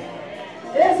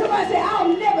 There's somebody say, I'll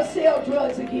never sell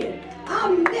drugs again.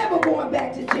 I'm never going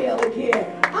back to jail again.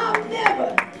 I'll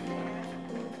never.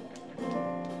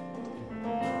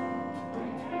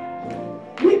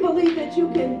 We believe that you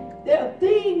can, there are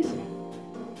things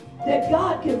that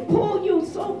God can pull you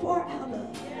so far out of.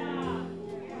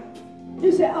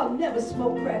 You say, I'll never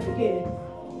smoke crack again.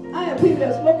 I have people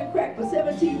that are smoking crack for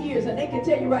 17 years and they can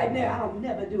tell you right now, I'll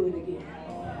never do it again.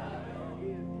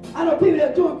 I know people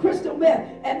that are doing crystal meth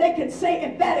and they can say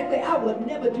emphatically, I will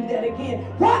never do that again.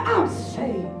 Why? I'm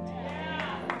saved.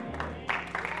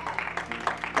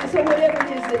 And so whatever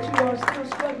it is that you are still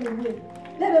struggling with,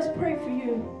 let us pray for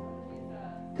you.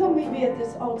 Come meet me at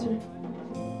this altar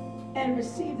and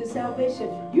receive the salvation.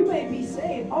 You may be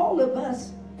saved. All of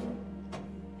us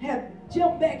have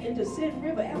jumped back into Sin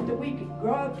River after we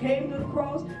came to the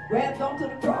cross, grabbed onto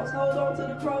the cross, hold on to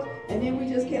the cross, and then we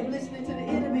just kept listening to the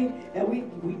enemy, and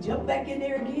we jumped back in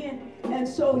there again. And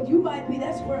so you might be,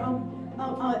 that's where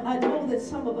I know that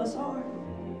some of us are.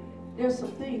 There's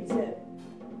some things that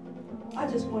I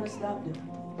just want to stop doing.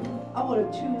 I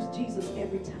want to choose Jesus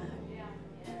every time.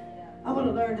 I want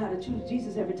to learn how to choose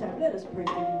Jesus every time. Let us pray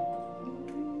for you.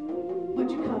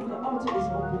 Would you come? The altar is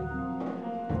open.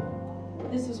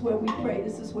 This is where we pray.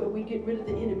 This is where we get rid of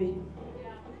the enemy.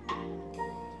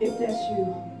 If that's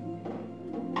you.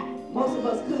 Most of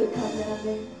us could come down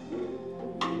there.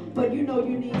 But you know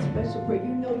you need special prayer.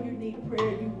 You know you need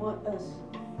prayer. You want us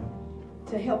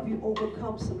to help you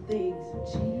overcome some things.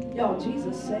 Y'all,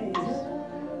 Jesus saves.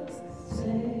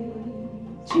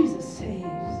 Jesus saves.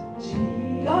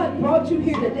 God brought you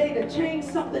here today to change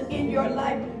something in your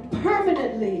life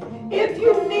permanently. If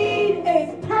you need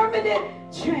a permanent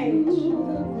change,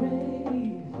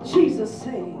 Jesus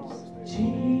saves.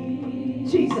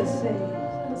 Jesus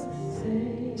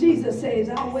saves. Jesus saves.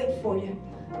 I'll wait for you.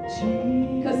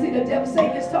 Because see, the devil,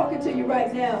 Satan is talking to you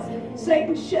right now.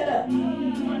 Satan, shut up.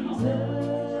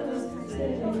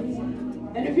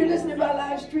 And if you're listening by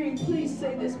live stream, please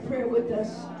say this prayer with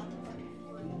us.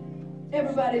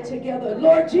 Everybody together.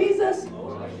 Lord Jesus.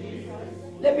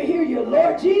 Let me hear you.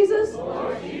 Lord Jesus.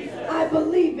 I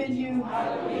believe in you.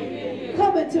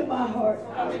 Come into my heart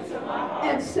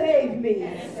and save me.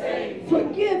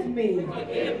 Forgive me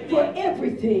for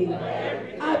everything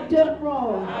I've done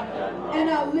wrong. And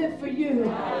I'll live for you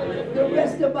the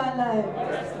rest of my life.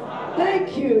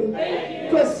 Thank you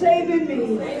for saving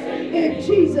me. In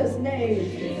Jesus'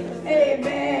 name.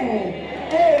 Amen.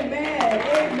 Amen.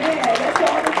 Amen. That's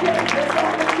all the church. That's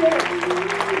all the church.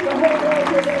 The whole world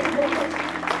today.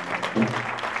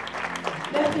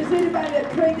 Now, if there's anybody that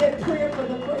prayed that prayer for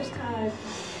the first time,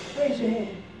 raise your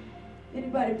hand.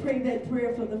 Anybody prayed that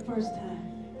prayer for the first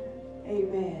time?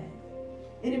 Amen.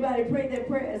 Anybody prayed that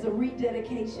prayer as a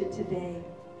rededication today?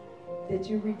 That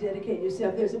you rededicate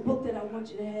yourself. There's a book that I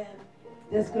want you to have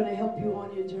that's going to help you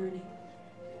on your journey.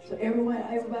 So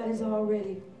everybody's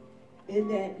already in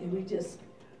that, and we just,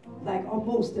 like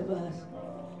most of us,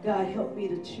 God help me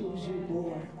to choose you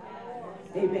more.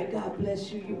 Amen. God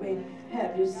bless you. You may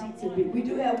have your seats and we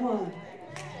do have one.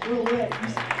 Where we at?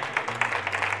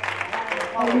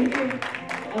 Are we here?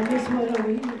 On this one over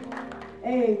here.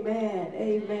 Amen.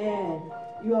 Amen.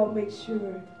 You all make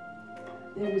sure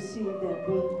they receive that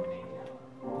book.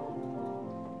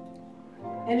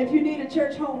 And if you need a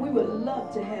church home, we would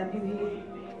love to have you here.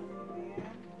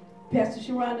 Pastor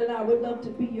Sharonda and I would love to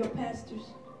be your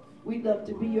pastors. We'd love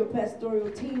to be your pastoral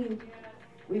team.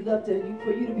 We'd love for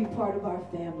you to be part of our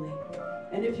family.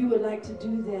 And if you would like to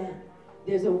do that,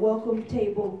 there's a welcome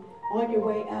table on your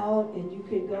way out, and you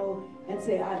can go and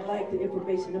say, I'd like the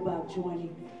information about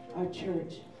joining our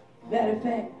church. Matter of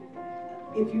fact,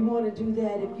 if you want to do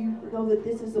that, if you know that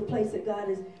this is a place that God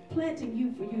is planting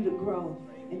you for you to grow,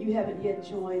 and you haven't yet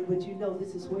joined, but you know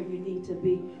this is where you need to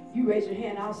be, you raise your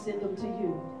hand, I'll send them to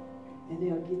you, and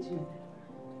they'll get you.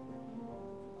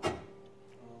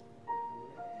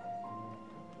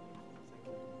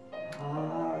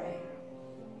 All right.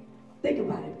 Think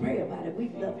about it. Pray about it.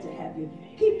 We'd love to have you.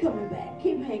 Keep coming back.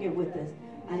 Keep hanging with us.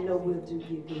 I know we'll do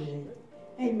you good.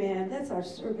 Amen. That's our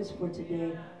service for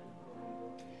today.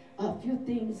 A few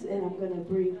things, and I'm going to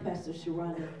bring Pastor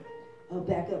Sharonda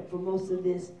back up for most of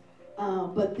this.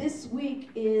 But this week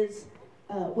is,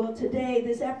 today,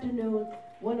 this afternoon,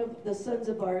 one of the sons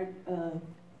of our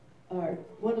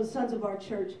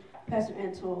church, Pastor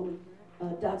Anton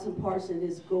Dodson Parson,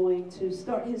 is going to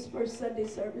start his first Sunday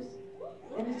service.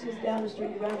 And it's just down the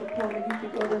street, around the corner. You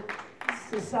can go to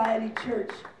Society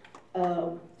Church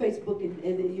Facebook,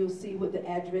 and then you'll see what the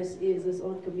address is. It's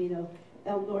on Camino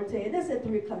El Norte, and that's at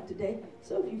 3 o'clock today.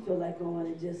 So if you feel like going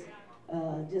and just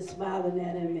smiling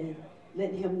at him and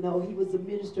letting him know, he was a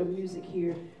minister of music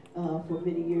here for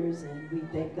many years, and we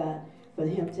thank God for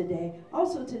him today.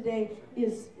 Also today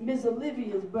is Ms.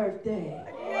 Olivia's birthday.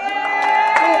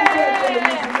 Happy birthday,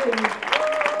 Ms. Olivia.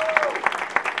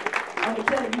 I'm going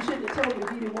to tell you, you shouldn't have told me if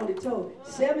you didn't want it told.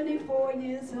 74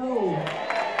 years old.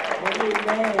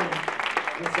 Amen.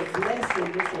 It's a blessing.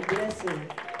 It's a blessing.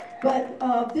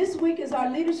 But this week is our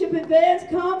Leadership Advance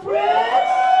Conference.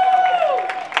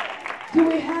 Do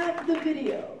we have the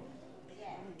video?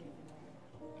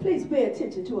 Please pay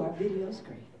attention to our video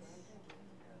screens.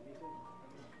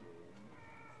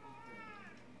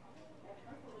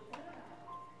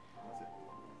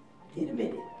 In a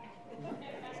minute.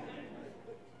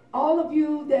 All of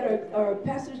you that are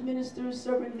pastors, ministers,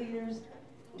 servant leaders,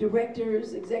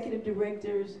 directors, executive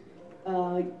directors,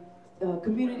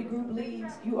 community group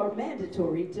leads, you are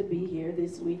mandatory to be here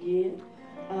this weekend.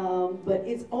 But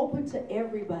it's open to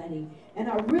everybody. And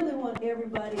I really want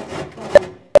everybody to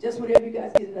come. Just whenever you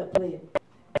guys get it up, play it.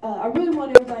 I really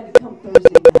want everybody to come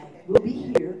Thursday night. We'll be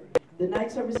here. The night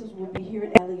services will be here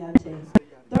at Aliantes.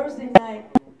 Thursday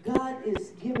night, God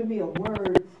is giving me a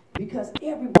word because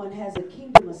everyone has a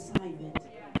kingdom assignment.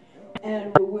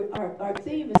 And our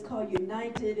theme is called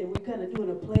United, and we're kind of doing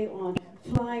a play on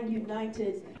flying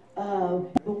united.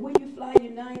 But when you fly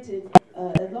united,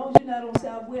 as long as you're not on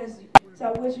Southwest,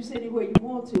 you sit anywhere you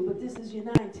want to, but this is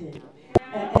United.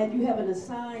 And you have an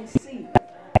assigned seat.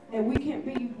 And we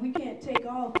can't take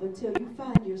off until you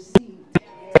find your seat.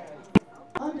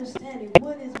 Understanding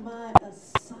what is my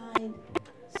assigned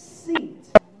seat?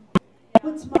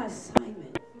 What's my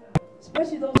assignment?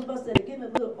 Especially those of us that are getting a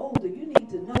little older, you need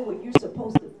to know what you're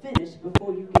supposed to finish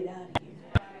before you get out of here.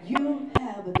 You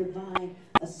have a divine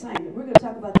assignment. We're going to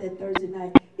talk about that Thursday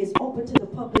night. It's open to the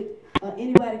public.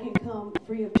 Anybody can come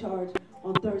free of charge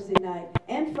on Thursday night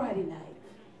and Friday night.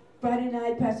 Friday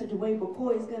night, Pastor Dwayne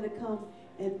McCoy is going to come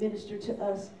and minister to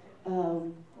us.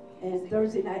 And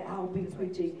Thursday night, I'll be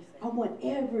preaching. I want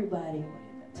everybody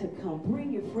to come.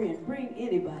 Bring your friend. Bring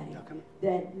anybody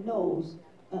that knows.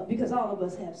 Because all of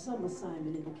us have some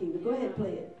assignment in the kingdom. Go ahead and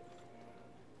play it.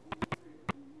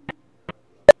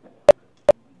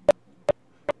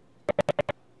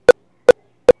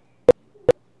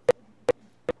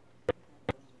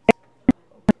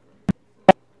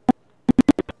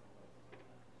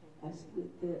 I split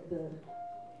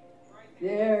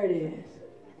there it is.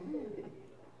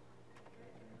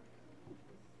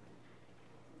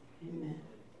 Amen.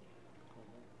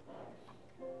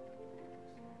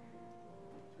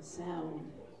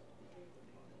 Sound.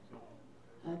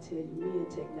 I tell you, me and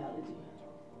technology.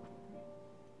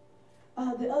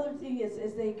 The other thing is,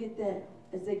 as they get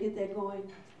that going,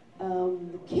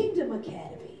 the Kingdom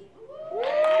Academy.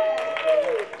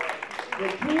 The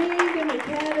Kingdom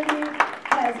Academy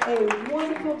has a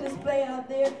wonderful display out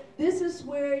there. This is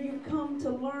where you come to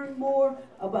learn more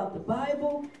about the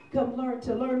Bible, to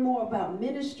learn more about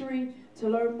ministry, to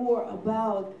learn more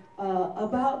about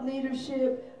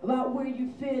leadership, about where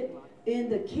you fit in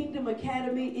the Kingdom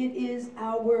Academy. It is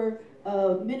our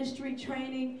ministry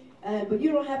training, but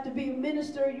you don't have to be a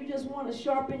minister. You just want to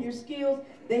sharpen your skills.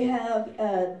 They have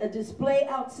a display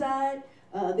outside.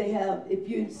 If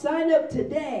you sign up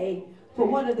today for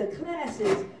one of the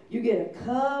classes, you get a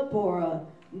cup or a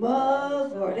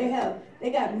mug, or they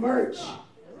got merch.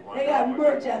 They got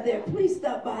merch out there. Please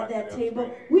stop by that table.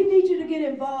 We need you to get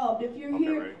involved. If you're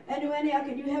here at New Antioch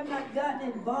and you have not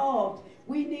gotten involved,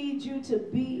 we need you to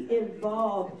be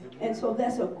involved. And so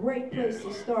that's a great place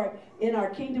to start in our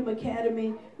Kingdom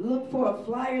Academy. Look for a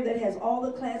flyer that has all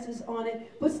the classes on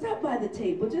it. But stop by the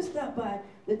table. Just stop by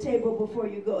the table before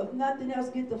you go. If nothing else,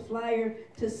 get the flyer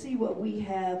to see what we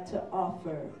have to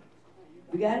offer.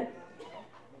 We got it?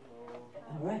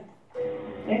 All right.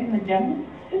 Ladies and gentlemen,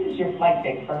 this is your flight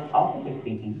deck first officer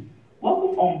speaking.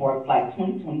 Welcome on board Flight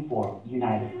 2024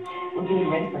 United. We're getting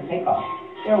ready for takeoff.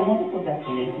 There are wonderful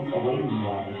destinations awaiting you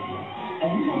all this year,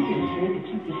 and we want to ensure that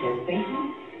you get there safely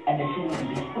and that you will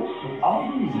be equipped with all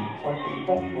you need for a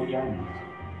successful journey.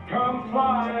 Come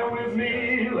fly with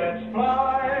me, let's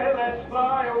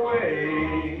fly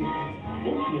away.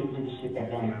 This year's Leadership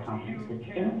Advance Conference is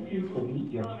guaranteed to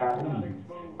meet your travel needs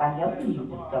by helping you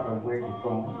discover where you're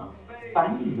going,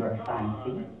 finding your assigned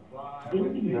seat,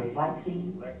 building your flight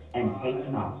team, and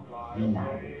taking off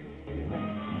united.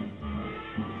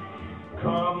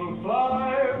 Come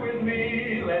fly with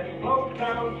me, let's float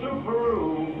down to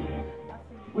Peru.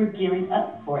 We're gearing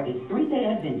up for a 3-day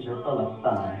adventure full of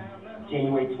fun,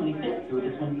 January 25th through the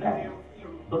 27th.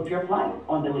 Book your flight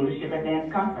on the Leadership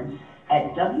Advance Conference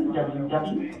at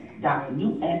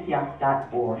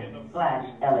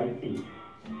www.newantioch.org/LAC.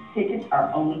 Tickets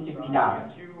are only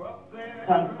 $50.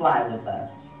 Come fly with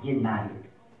us, united.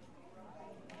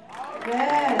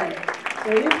 Yeah.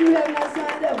 So if you have not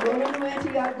signed up, go to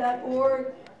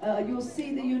newantioch.org. You'll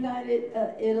see the United,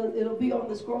 it'll be on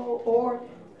the scroll, or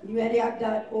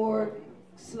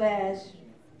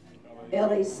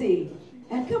newantioch.org/LAC.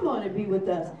 And come on and be with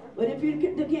us. But if you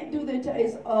can't do the entire,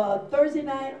 it's Thursday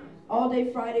night, all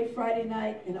day Friday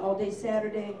night, and all day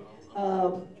Saturday.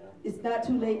 It's not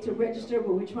too late to register,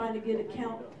 but we're trying to get a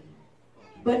count.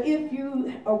 But if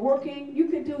you are working, you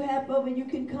can do half of it. You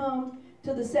can come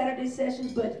to the Saturday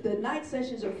sessions, but the night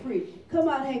sessions are free. Come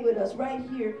out, hang with us right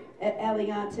here at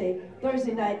Aliante,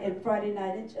 Thursday night and Friday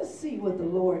night, and just see what the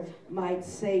Lord might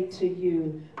say to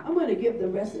you. I'm going to give the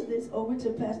rest of this over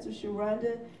to Pastor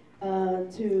Sharonda.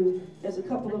 There's a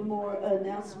couple of more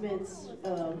announcements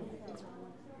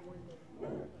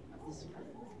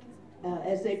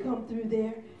as they come through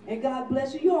there. And God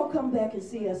bless you. You all come back and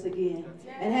see us again.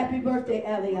 And happy birthday,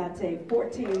 Aliante.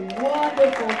 14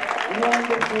 wonderful,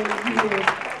 wonderful years.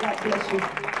 God bless you.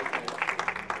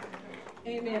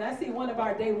 Amen. I see one of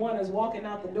our day oneers walking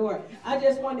out the door. I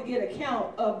just wanted to get a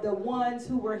count of the ones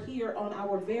who were here on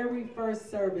our very first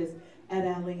service at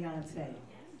Aliante.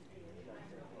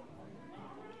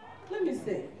 Let me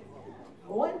see.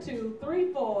 1, 2,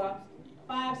 3, 4,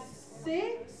 5,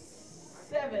 6,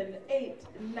 7, 8,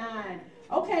 9.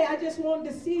 Okay, I just wanted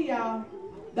to see y'all.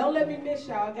 Don't let me miss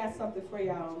y'all. I got something for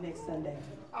y'all next Sunday.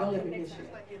 Don't let me miss you.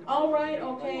 All right,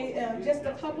 okay. Just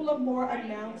a couple of more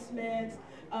announcements.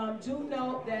 Do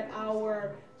note that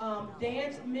our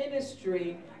dance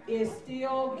ministry is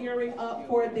still gearing up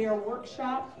for their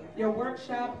workshop. Their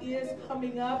workshop is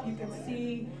coming up. You can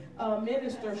see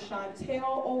Minister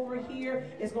Chantel over here.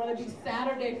 It's going to be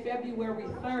Saturday, February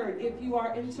 3rd. If you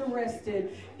are interested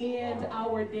in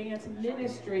our dance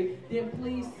ministry, then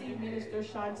please see Minister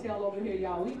Chantel over here,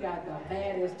 y'all. We got the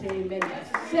baddest team in the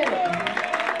city.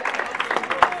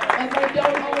 And they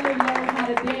don't only learn how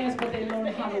to dance, but they learn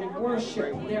how to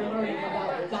worship. They're learning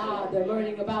about God. They're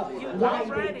learning about why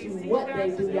they do what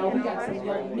they do, y'all. We got some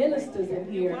young ministers in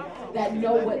here that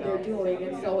know what they're doing.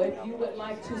 And so if you would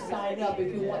like to sign up,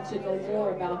 if you want to know more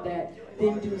about that,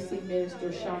 then do see Minister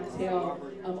Chantel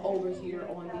over here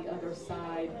on the other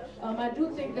side. I do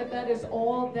think that that is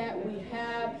all that we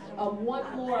have. One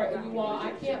more, you all,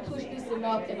 I can't push this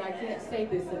enough, and I can't say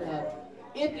this enough.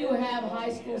 If you have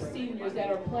high school seniors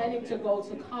that are planning to go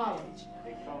to college,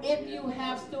 if you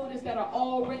have students that are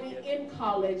already in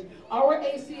college, our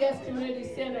ACS Community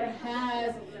Center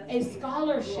has a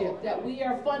scholarship that we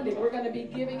are funding. We're going to be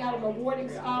giving out and awarding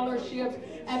scholarships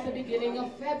at the beginning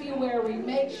of February.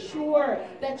 Make sure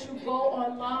that you go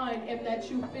online and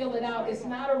that you fill it out. It's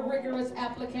not a rigorous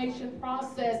application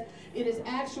process. It is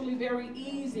actually very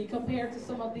easy compared to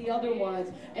some of the other ones.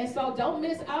 And so don't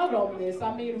miss out on this.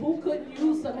 I mean, who couldn't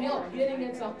use some help getting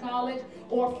into college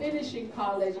or finishing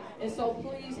college? And so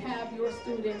please have your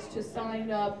students to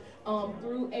sign up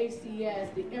through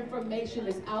ACS. The information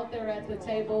is out there at the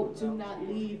table. Do not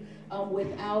leave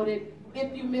without it.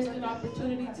 If you missed an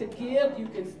opportunity to give, you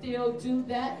can still do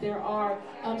that. There are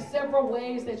several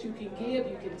ways that you can give.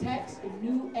 You can text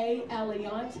New A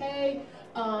Aliante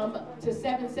to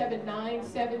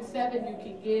 77977. You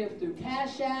can give through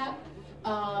Cash App,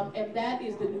 and that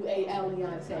is the New A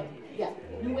Aliante. Yeah,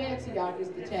 New Antioch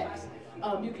is the text.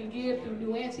 You can give through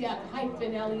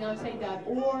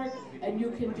newantioch-aliante.org, and you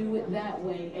can do it that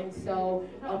way. And so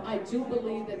I do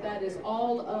believe that that is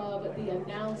all of the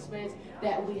announcements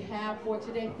that we have for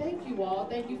today. Thank you all.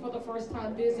 Thank you for the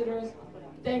first-time visitors.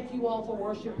 Thank you all for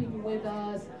worshiping with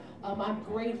us. I'm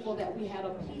grateful that we had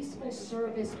a peaceful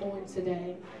service on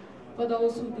today. For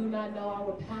those who do not know,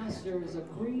 our pastor is a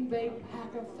Green Bay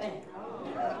Packer fan.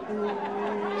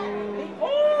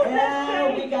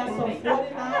 Yeah, we got some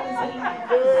 49ers in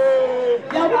here.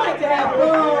 Y'all like to have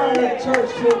fun at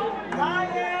church too.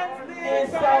 And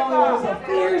so there was a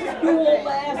fierce duel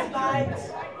last night.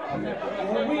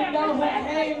 And we know who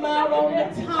came out on the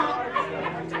top.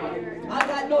 I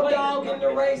got no dog in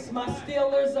the race. My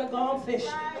Steelers are gone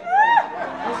fishing.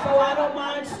 And so I don't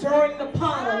mind stirring the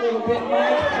pot a little bit,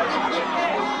 right?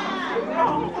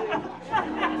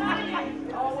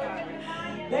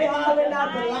 They are hollering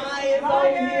out the lions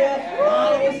over here.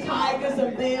 Lions, tigers,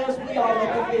 and bears. We all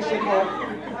at the fishing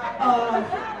hole.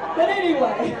 But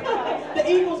anyway,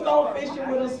 the Eagles go fishing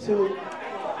with us too.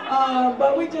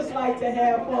 But we just like to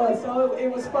have fun. So it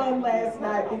was fun last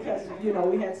night because, you know,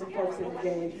 we had some folks in the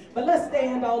game. But let's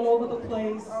stand all over the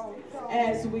place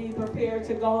as we prepare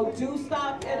to go. Do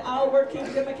stop at our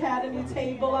Kingdom Academy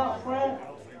table out front.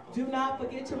 Do not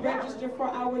forget to register for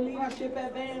our Leadership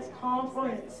Advanced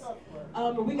Conference.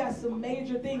 We got some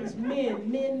major things.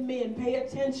 Men, pay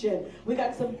attention. We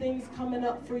got some things coming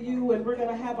up for you, and we're going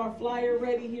to have our flyer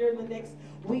ready here in the next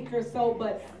week or so.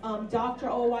 But Dr.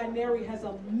 O.Y. Neri has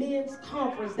a men's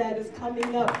conference that is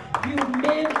coming up. You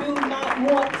men do not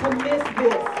want to miss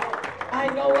this. I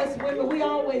know us women, we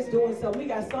always doing something. We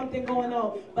got something going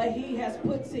on. But he has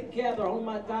put together, oh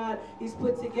my God, he's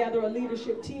put together a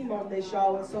leadership team on this,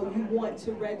 y'all. And so you want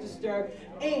to register.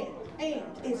 And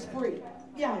it's free.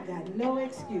 Y'all got no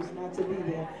excuse not to be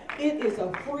there. It is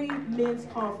a free men's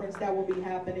conference that will be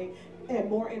happening. And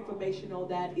more information on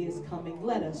that is coming.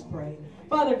 Let us pray.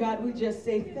 Father God, we just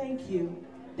say thank you.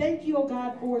 Thank you, oh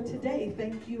God, for today.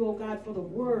 Thank you, oh God, for the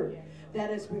word that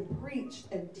has been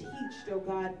preached and teached, oh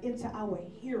God, into our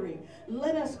hearing.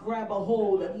 Let us grab a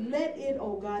hold and let it,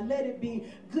 oh God, let it be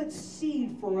good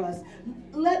seed for us.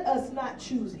 Let us not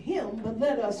choose him, but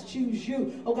let us choose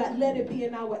you. Oh God, let it be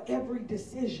in our every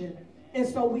decision. And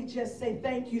so we just say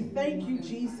thank you,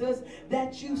 Jesus,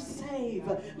 that you save.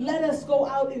 Let us go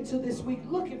out into this week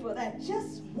looking for that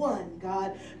just one,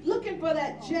 God. Looking for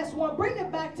that just one. Bring it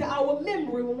back to our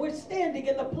memory when we're standing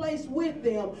in the place with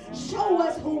them. Show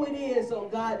us who it is, oh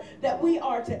God, that we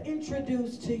are to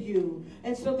introduce to you.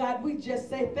 And so, God, we just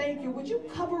say thank you. Would you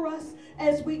cover us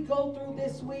as we go through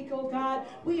this week, oh God?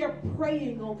 We are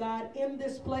praying, oh God, in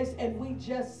this place, and we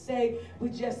just say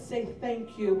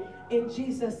thank you. In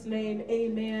Jesus' name,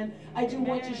 amen. I do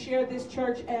want to share this,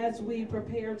 church, as we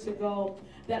prepare to go,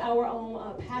 that our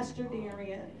own Pastor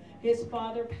Darian, his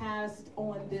father passed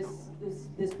on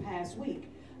this past week.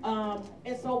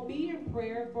 And so be in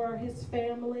prayer for his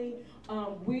family.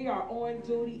 We are on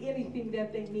duty. Anything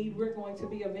that they need, we're going to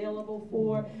be available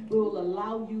for. We will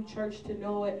allow you, church, to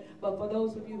know it. But for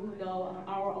those of you who know,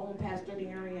 our own Pastor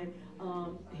Darian,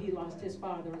 he lost his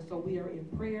father. And so we are in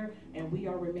prayer and we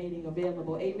are remaining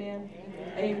available. Amen?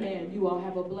 Amen. You all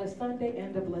have a blessed Sunday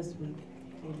and a blessed week.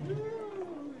 Amen.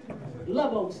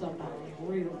 Love on somebody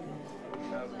real good.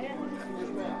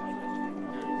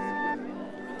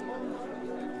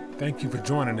 Thank you for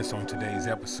joining us on today's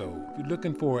episode. If you're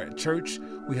looking for a church,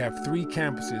 we have 3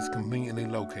 campuses conveniently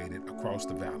located across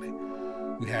the valley.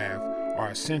 We have our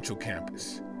Essential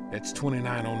Campus. That's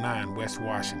 2909 West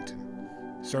Washington.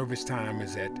 Service time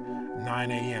is at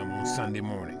 9 a.m. on Sunday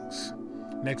mornings.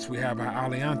 Next, we have our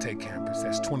Aliante Campus.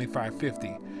 That's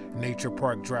 2550 Nature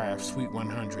Park Drive, Suite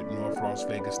 100, North Las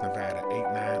Vegas, Nevada,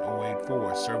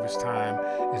 89084. Service time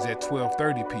is at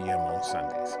 12:30 p.m. on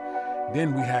Sundays.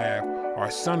 Then we have our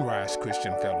Sunrise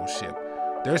Christian Fellowship.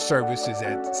 Their service is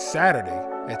at Saturday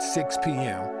at 6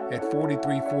 p.m. at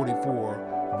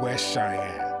 4344 West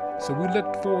Cheyenne. So we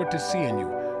look forward to seeing you.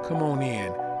 Come on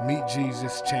in, meet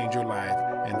Jesus, change your life,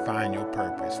 and find your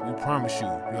purpose. We promise you,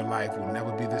 your life will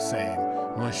never be the same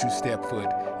once you step foot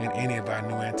in any of our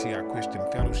New Antioch Christian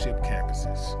Fellowship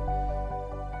campuses.